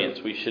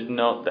Arians. We should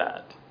note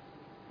that.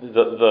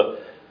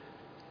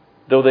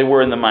 Though they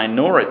were in the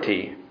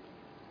minority,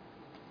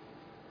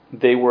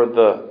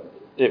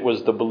 it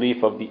was the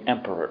belief of the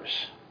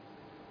emperors,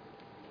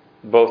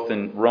 both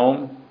in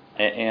Rome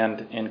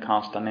and in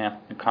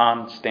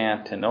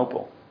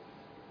Constantinople,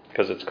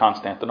 because it's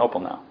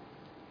Constantinople now.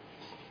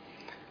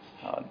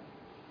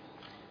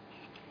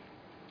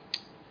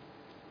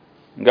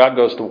 God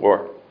goes to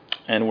war,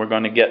 and we're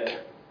going to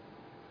get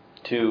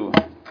to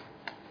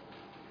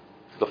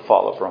the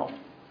fall of Rome.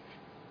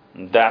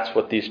 And that's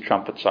what these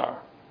trumpets are.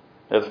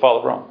 They're the fall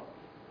of Rome.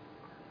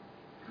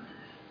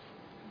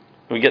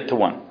 We get to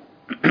one.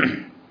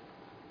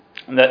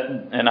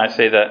 And I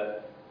say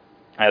that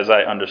as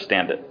I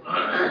understand it.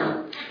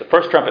 The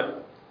first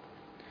trumpet.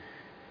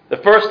 The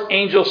first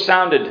angel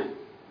sounded,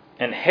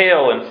 and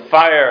hail and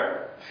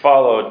fire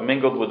followed,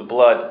 mingled with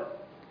blood.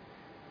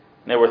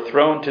 And they were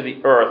thrown to the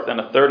earth,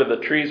 and a third of the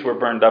trees were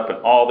burned up, and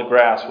all the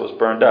grass was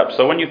burned up.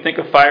 So when you think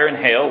of fire and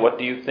hail, what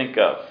do you think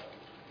of?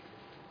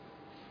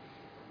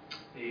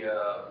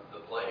 The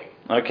plague.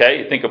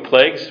 Okay, you think of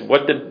plagues.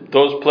 What did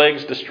those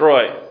plagues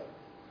destroy?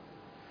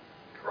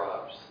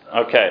 Crops.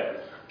 Okay,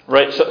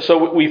 right.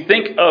 So we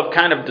think of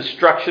kind of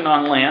destruction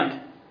on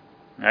land,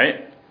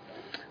 right?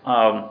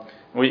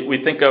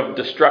 We think of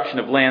destruction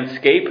of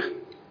landscape,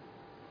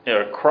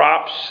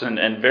 crops,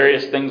 and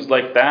various things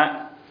like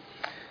that.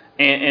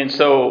 And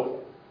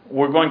so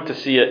we're going to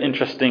see an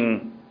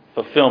interesting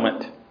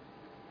fulfillment.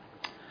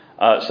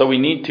 So we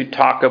need to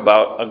talk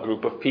about a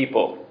group of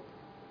people.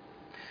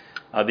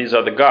 These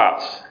are the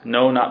Goths.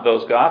 No, not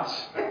those Goths.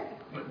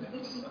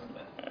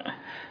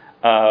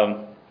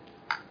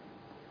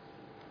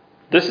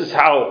 This is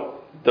how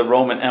the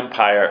Roman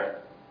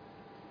Empire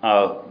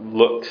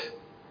looked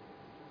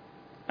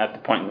at the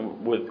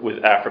point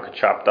with Africa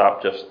chopped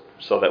off, just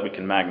so that we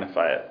can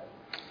magnify it.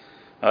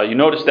 You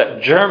notice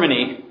that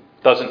Germany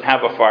doesn't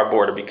have a far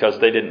border because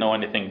they didn't know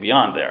anything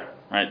beyond there,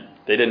 right?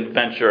 They didn't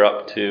venture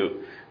up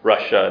to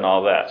Russia and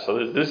all that. So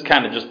this is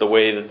kind of just the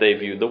way that they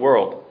viewed the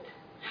world.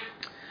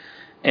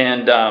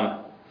 And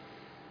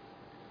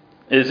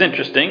it is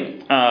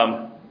interesting.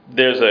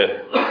 There's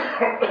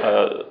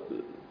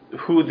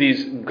who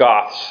these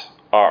Goths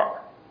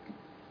are.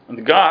 And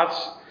the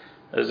Goths,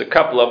 there's a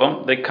couple of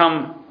them. They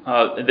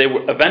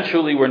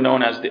eventually were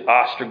known as the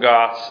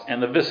Ostrogoths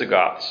and the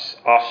Visigoths.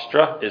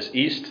 Ostra is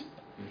east.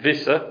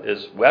 Visa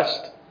is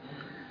west.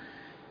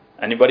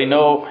 Anybody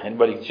know?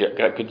 Anybody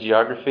got good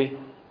geography?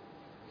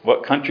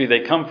 What country they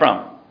come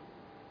from?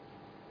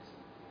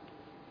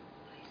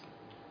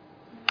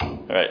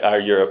 All right, our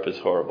Europe is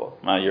horrible.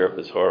 My Europe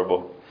is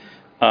horrible.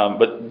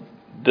 But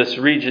this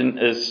region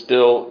is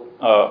still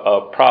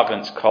a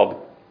province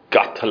called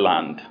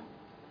Götaland.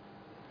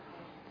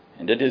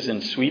 And it is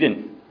in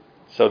Sweden.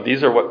 So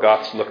these are what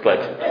Goths look like.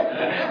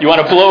 You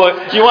want to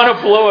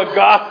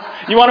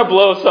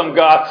blow some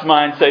Goth's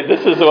mind, say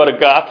this is what a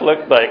Goth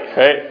looked like,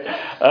 right?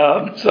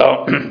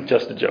 So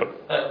just a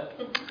joke.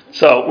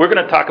 So we're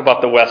going to talk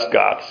about the West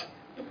Goths.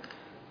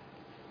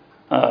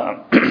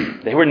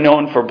 They were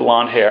known for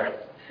blonde hair.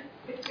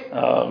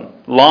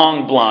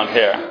 Long blonde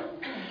hair.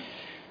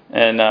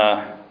 And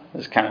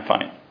it's kind of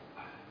funny.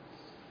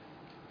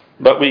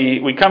 But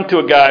we come to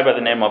a guy by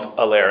the name of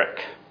Alaric.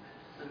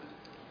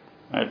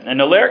 Right?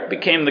 And Alaric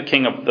became the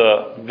king of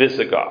the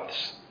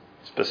Visigoths,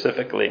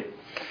 specifically,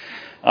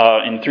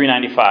 in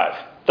 395.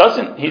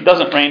 He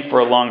doesn't reign for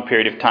a long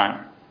period of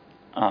time.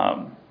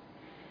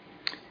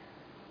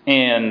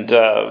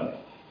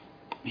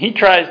 He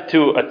tries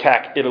to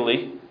attack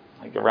Italy,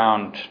 like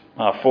around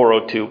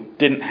 402,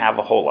 didn't have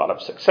a whole lot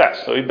of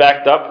success. So he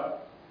backed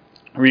up,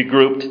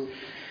 regrouped,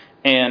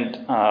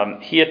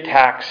 and he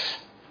attacks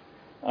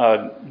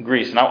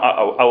Greece. And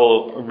I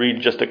will read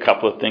just a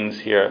couple of things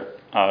here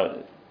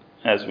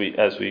as we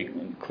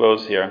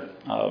close here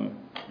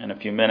in a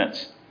few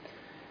minutes.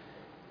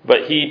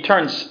 But he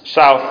turns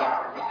south,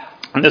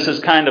 and this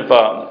is kind of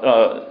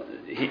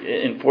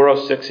in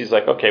 406, he's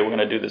like, okay, we're going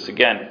to do this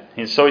again.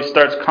 And so he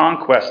starts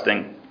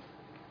conquesting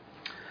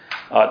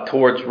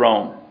towards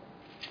Rome.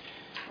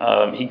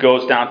 He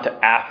goes down to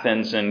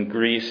Athens and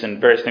Greece and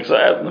various things. So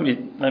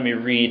let me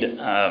read.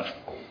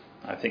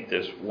 I think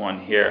there's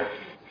one here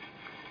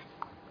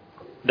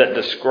that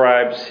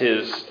describes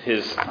his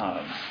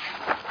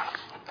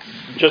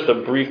just a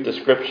brief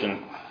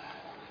description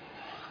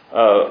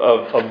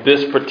of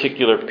this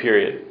particular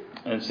period,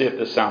 and see if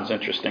this sounds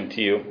interesting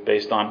to you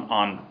based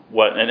on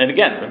what. And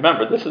again,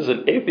 remember, this is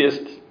an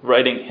atheist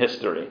writing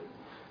history,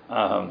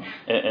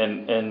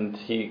 and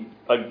he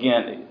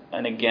again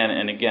and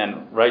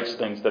again writes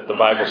things that the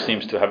Bible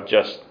seems to have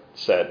just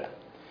said.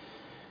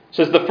 It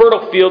says, the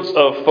fertile fields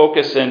of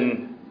Phocis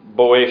and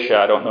Boeotia,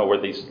 I don't know where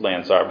these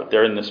lands are, but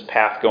they're in this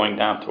path going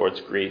down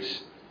towards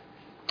Greece,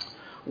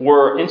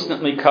 were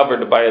instantly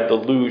covered by a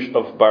deluge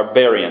of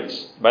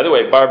barbarians. By the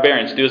way,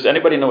 barbarians, does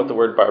anybody know what the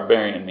word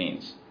barbarian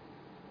means?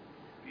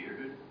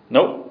 Bearded?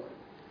 Nope.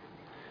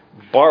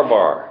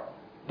 Barbar.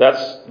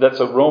 That's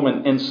a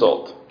Roman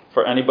insult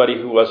for anybody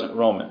who wasn't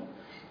Roman,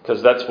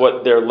 because that's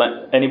what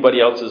anybody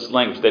else's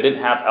language. They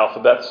didn't have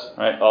alphabets,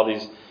 right? All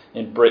these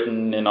in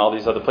Britain and all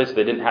these other places,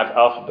 they didn't have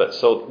alphabets.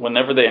 So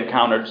whenever they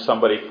encountered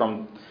somebody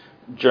from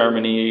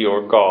Germany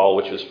or Gaul,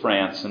 which was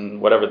France,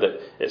 and whatever,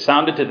 it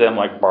sounded to them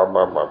like bar.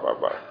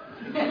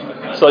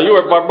 So you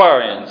were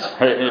barbarians.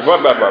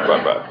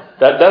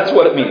 That's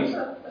what it means,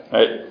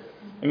 right?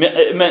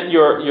 It meant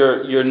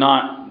you're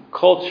not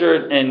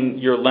cultured and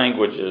your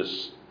language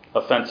is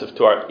offensive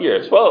to our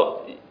ears.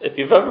 Well, if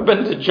you've ever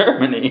been to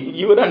Germany,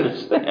 you would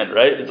understand,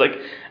 right? It's like,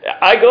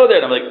 I go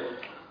there and I'm like,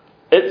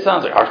 it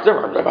sounds like,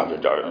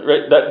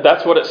 right?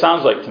 That's what it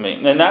sounds like to me,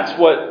 and that's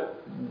what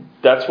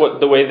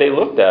the way they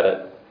looked at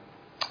it.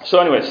 So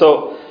anyway,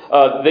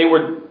 they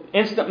were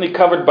instantly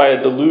covered by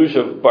a deluge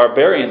of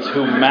barbarians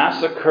who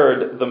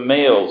massacred the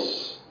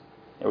males.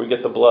 There we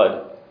get the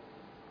blood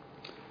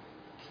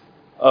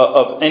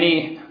of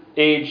any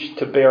age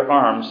to bear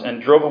arms,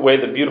 and drove away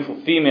the beautiful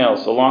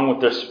females along with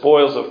their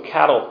spoils of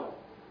cattle,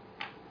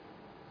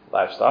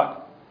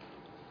 livestock,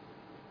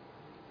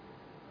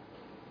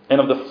 and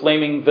of the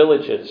flaming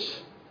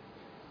villages.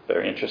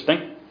 Very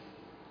interesting.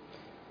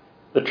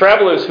 The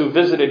travelers who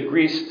visited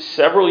Greece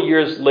several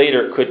years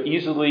later could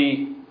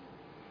easily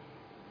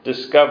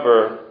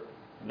discover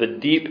the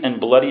deep and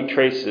bloody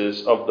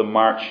traces of the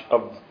march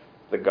of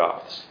the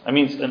Goths. I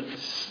mean,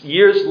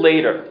 years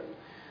later,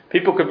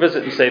 people could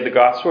visit and say the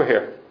Goths were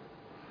here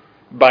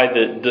by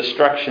the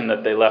destruction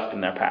that they left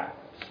in their path,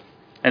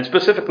 and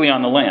specifically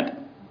on the land.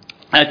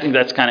 I think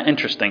that's kind of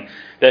interesting,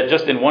 that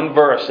just in one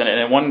verse and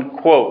in one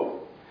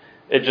quote,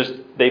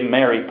 they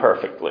marry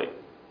perfectly.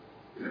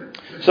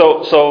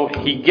 So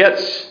he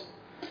gets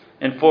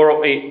in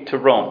 408 to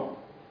Rome.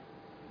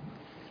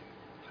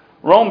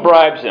 Rome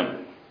bribes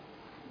him.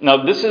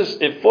 Now this is,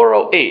 at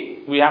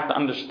 408, we have to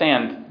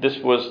understand this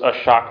was a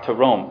shock to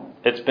Rome.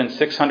 It's been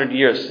 600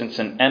 years since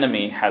an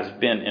enemy has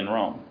been in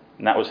Rome,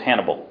 and that was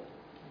Hannibal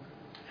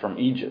from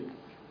Egypt,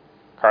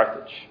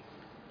 Carthage.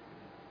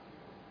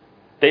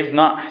 They've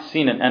not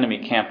seen an enemy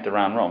camped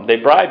around Rome. They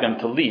bribe him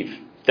to leave.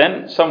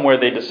 Then somewhere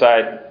they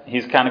decide,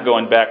 he's kind of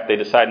going back, they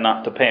decide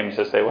not to pay him. He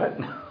says, say what?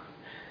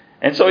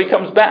 And so he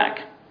comes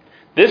back.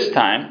 This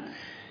time,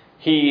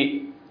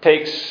 he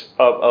takes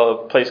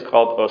a place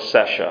called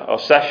Ossetia.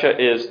 Ossetia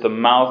is the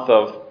mouth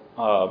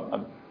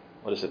of,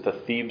 the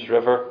Thebes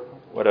River?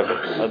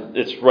 Whatever.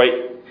 It's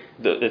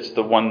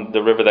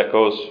the river that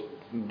goes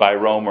by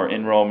Rome or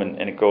in Rome, and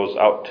it goes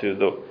out to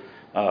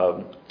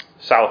the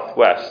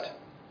southwest.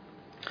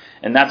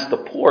 And that's the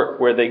port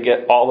where they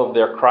get all of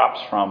their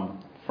crops from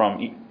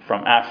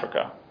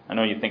Africa. I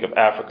know you think of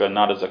Africa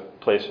not as a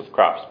place of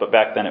crops, but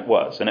back then it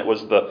was, and it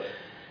was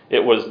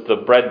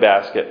the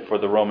breadbasket for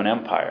the Roman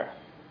Empire.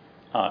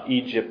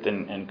 Egypt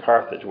and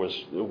Carthage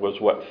was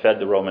what fed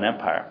the Roman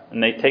Empire,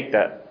 and they take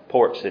that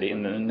port city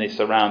and then they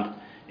surround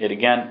it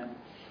again,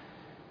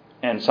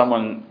 and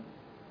someone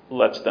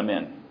lets them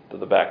in to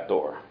the back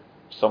door.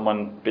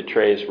 Someone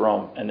betrays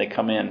Rome, and they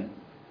come in,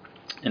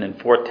 and in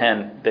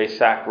 410 they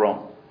sack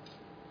Rome.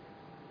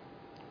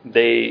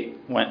 They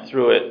went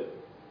through it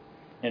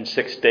in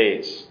 6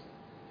 days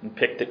and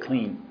picked it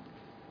clean.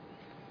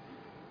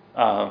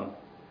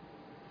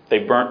 They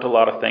burnt a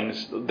lot of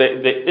things.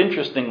 They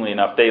interestingly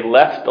enough, they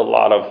left a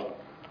lot of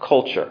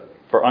culture.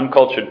 For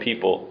uncultured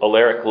people,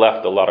 Alaric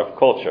left a lot of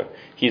culture.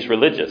 He's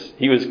religious.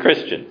 He was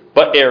Christian,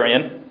 but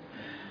Arian.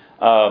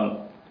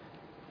 But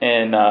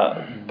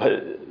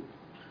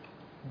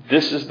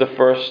this is the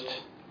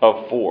first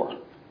of 4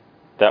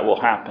 that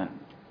will happen.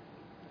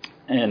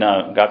 And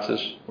God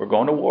says, we're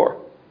going to war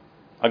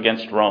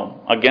against Rome,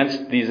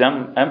 against these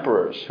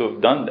emperors who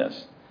have done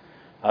this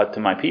to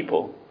my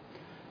people.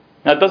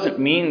 Now, it doesn't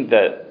mean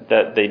that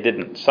they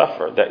didn't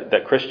suffer,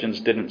 that Christians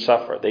didn't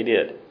suffer. They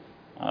did.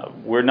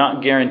 We're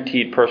not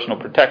guaranteed personal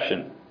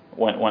protection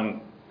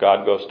when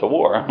God goes to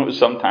war.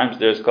 Sometimes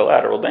there's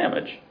collateral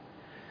damage.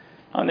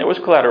 And there was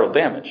collateral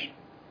damage.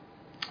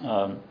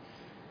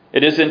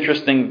 It is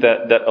interesting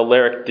that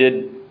Alaric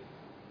did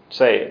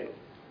say,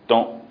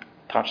 don't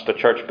touch the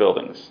church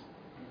buildings.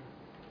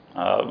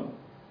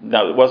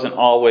 Now, it wasn't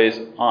always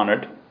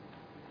honored.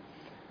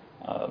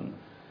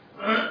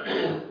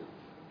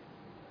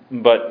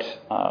 But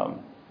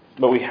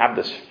we have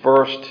this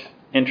first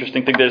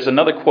interesting thing. There's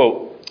another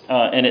quote,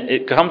 and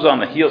it comes on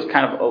the heels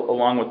kind of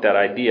along with that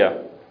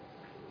idea.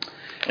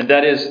 And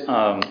that is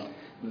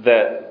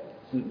that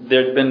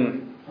there's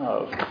been,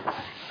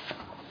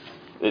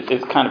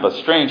 it's kind of a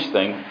strange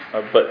thing,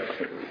 but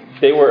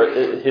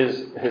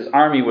his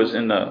army was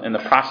in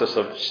the process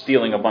of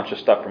stealing a bunch of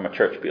stuff from a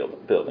church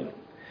building.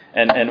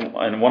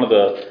 And one of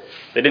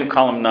they didn't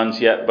call them nuns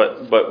yet,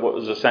 but what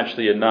was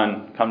essentially a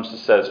nun comes and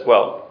says,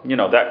 well,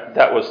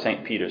 that was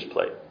St. Peter's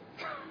plate.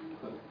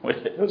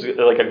 It was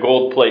like a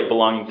gold plate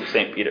belonging to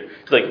St. Peter.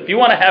 It's like, if you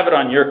want to have it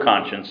on your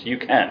conscience, you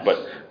can.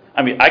 But,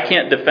 I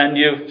can't defend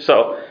you,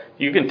 so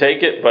you can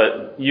take it,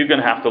 but you're going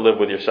to have to live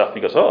with yourself. He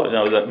goes,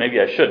 that maybe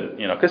I shouldn't,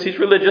 because he's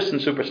religious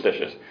and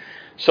superstitious.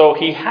 So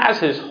he has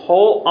his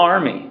whole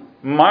army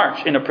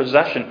march in a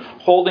procession,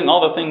 holding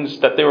all the things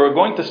that they were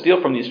going to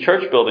steal from these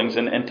church buildings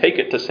and take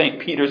it to St.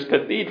 Peter's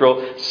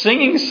Cathedral,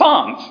 singing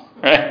songs.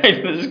 Right?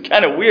 This is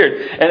kind of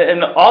weird.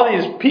 And all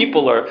these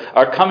people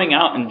are coming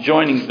out and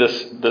joining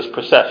this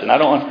procession. I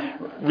don't want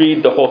to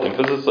read the whole thing,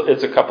 because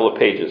it's a couple of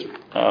pages.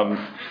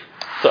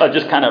 So I'll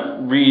just kind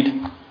of read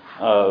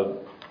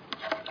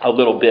a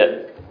little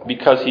bit,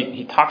 because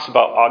he talks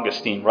about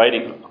Augustine,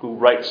 who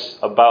writes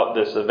about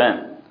this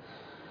event.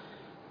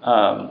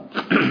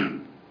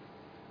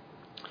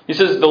 He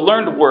says, the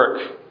learned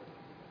work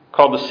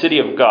called The City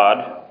of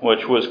God,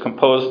 which was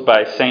composed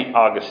by St.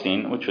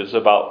 Augustine, which was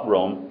about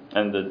Rome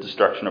and the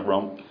destruction of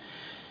Rome.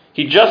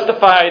 In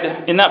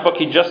that book,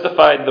 he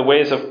justified the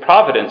ways of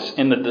providence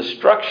in the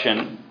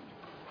destruction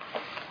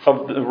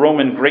of the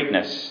Roman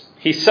greatness.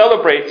 He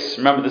celebrates,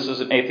 remember this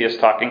is an atheist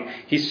talking,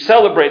 he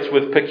celebrates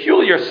with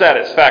peculiar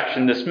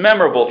satisfaction this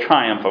memorable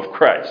triumph of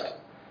Christ.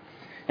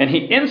 And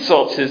he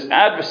insults his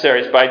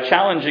adversaries by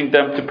challenging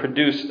them to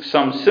produce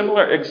some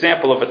similar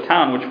example of a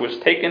town which was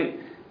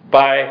taken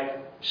by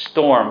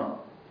storm,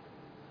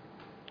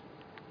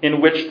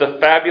 in which the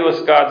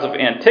fabulous gods of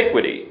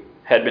antiquity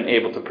had been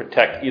able to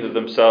protect either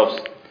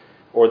themselves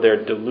or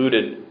their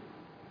deluded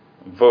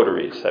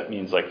votaries. That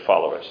means like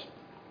followers.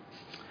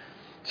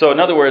 So in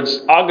other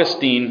words,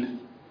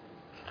 Augustine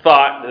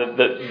thought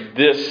that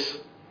this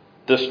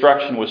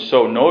destruction was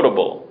so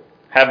notable,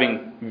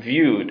 having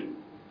viewed,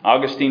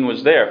 Augustine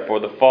was there for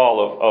the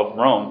fall of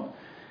Rome.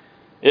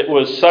 It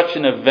was such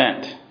an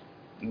event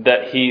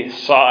that he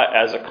saw it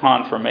as a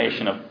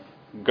confirmation of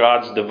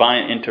God's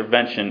divine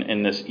intervention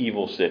in this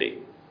evil city.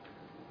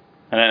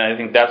 And I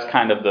think that's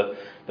kind of the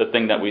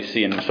thing that we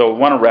see. And so I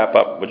want to wrap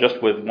up just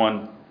with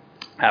one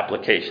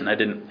application. I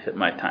didn't hit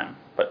my time,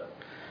 but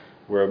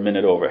we're a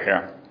minute over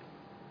here.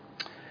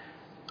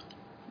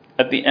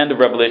 At the end of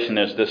Revelation,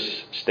 there's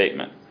this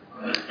statement.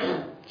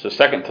 So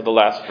second to the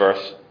last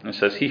verse, and it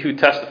says, he who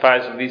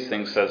testifies of these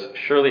things says,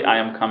 surely I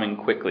am coming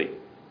quickly.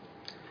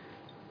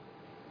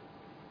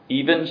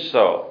 Even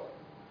so,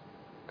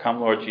 come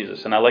Lord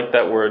Jesus. And I like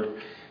that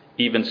word,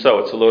 even so.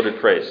 It's a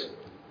loaded phrase.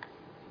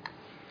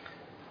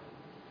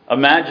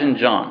 Imagine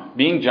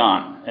being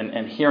John,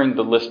 and hearing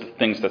the list of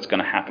things that's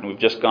going to happen. We've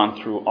just gone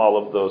through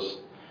all of those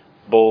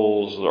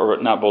bowls,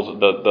 or not bowls,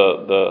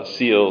 the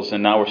seals,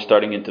 and now we're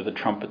starting into the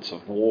trumpets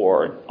of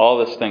war,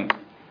 all this thing.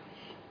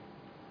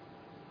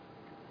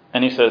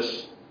 And he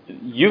says,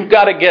 you've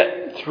got to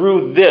get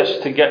through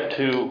this to get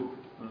to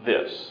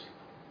this.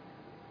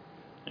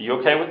 Are you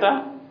okay with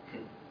that?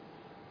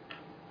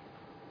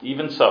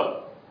 Even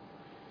so.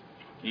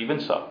 Even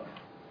so.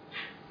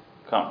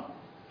 Come.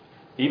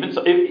 Even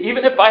so.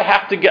 Even if I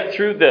have to get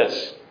through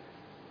this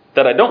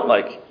that I don't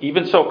like,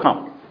 even so,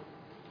 come.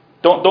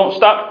 Don't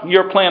stop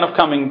your plan of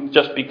coming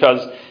just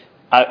because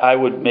I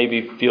would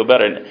maybe feel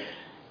better.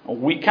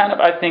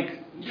 I think,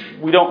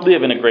 we don't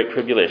live in a great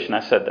tribulation.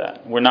 I said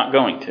that. We're not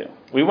going to.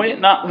 We might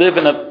not live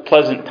in a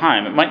pleasant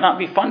time. It might not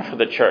be fun for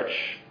the church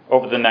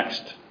over the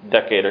next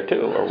decade or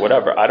two or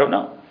whatever. I don't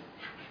know.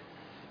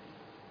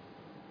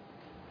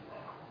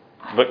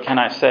 But can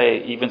I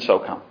say, even so,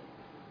 come?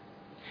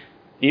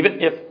 Even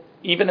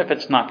if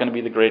it's not going to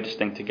be the greatest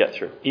thing to get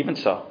through, even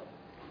so,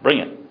 bring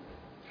it.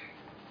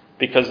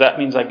 Because that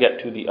means I get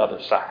to the other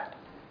side.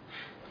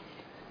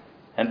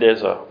 And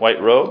there's a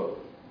white robe.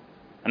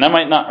 And I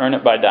might not earn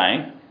it by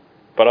dying,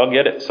 but I'll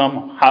get it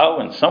somehow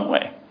in some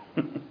way.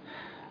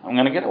 I'm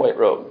going to get a white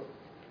robe.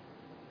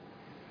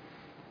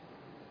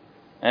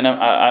 And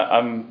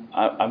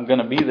I'm going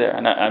to be there,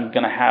 and I'm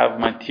going to have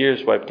my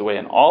tears wiped away.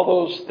 And all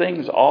those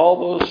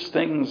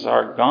things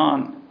are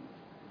gone.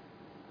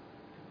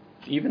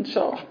 Even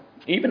so.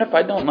 Even if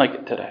I don't like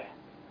it today.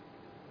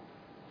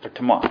 Or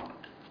tomorrow.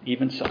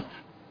 Even so.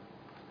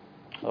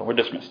 Well, we're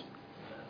dismissed.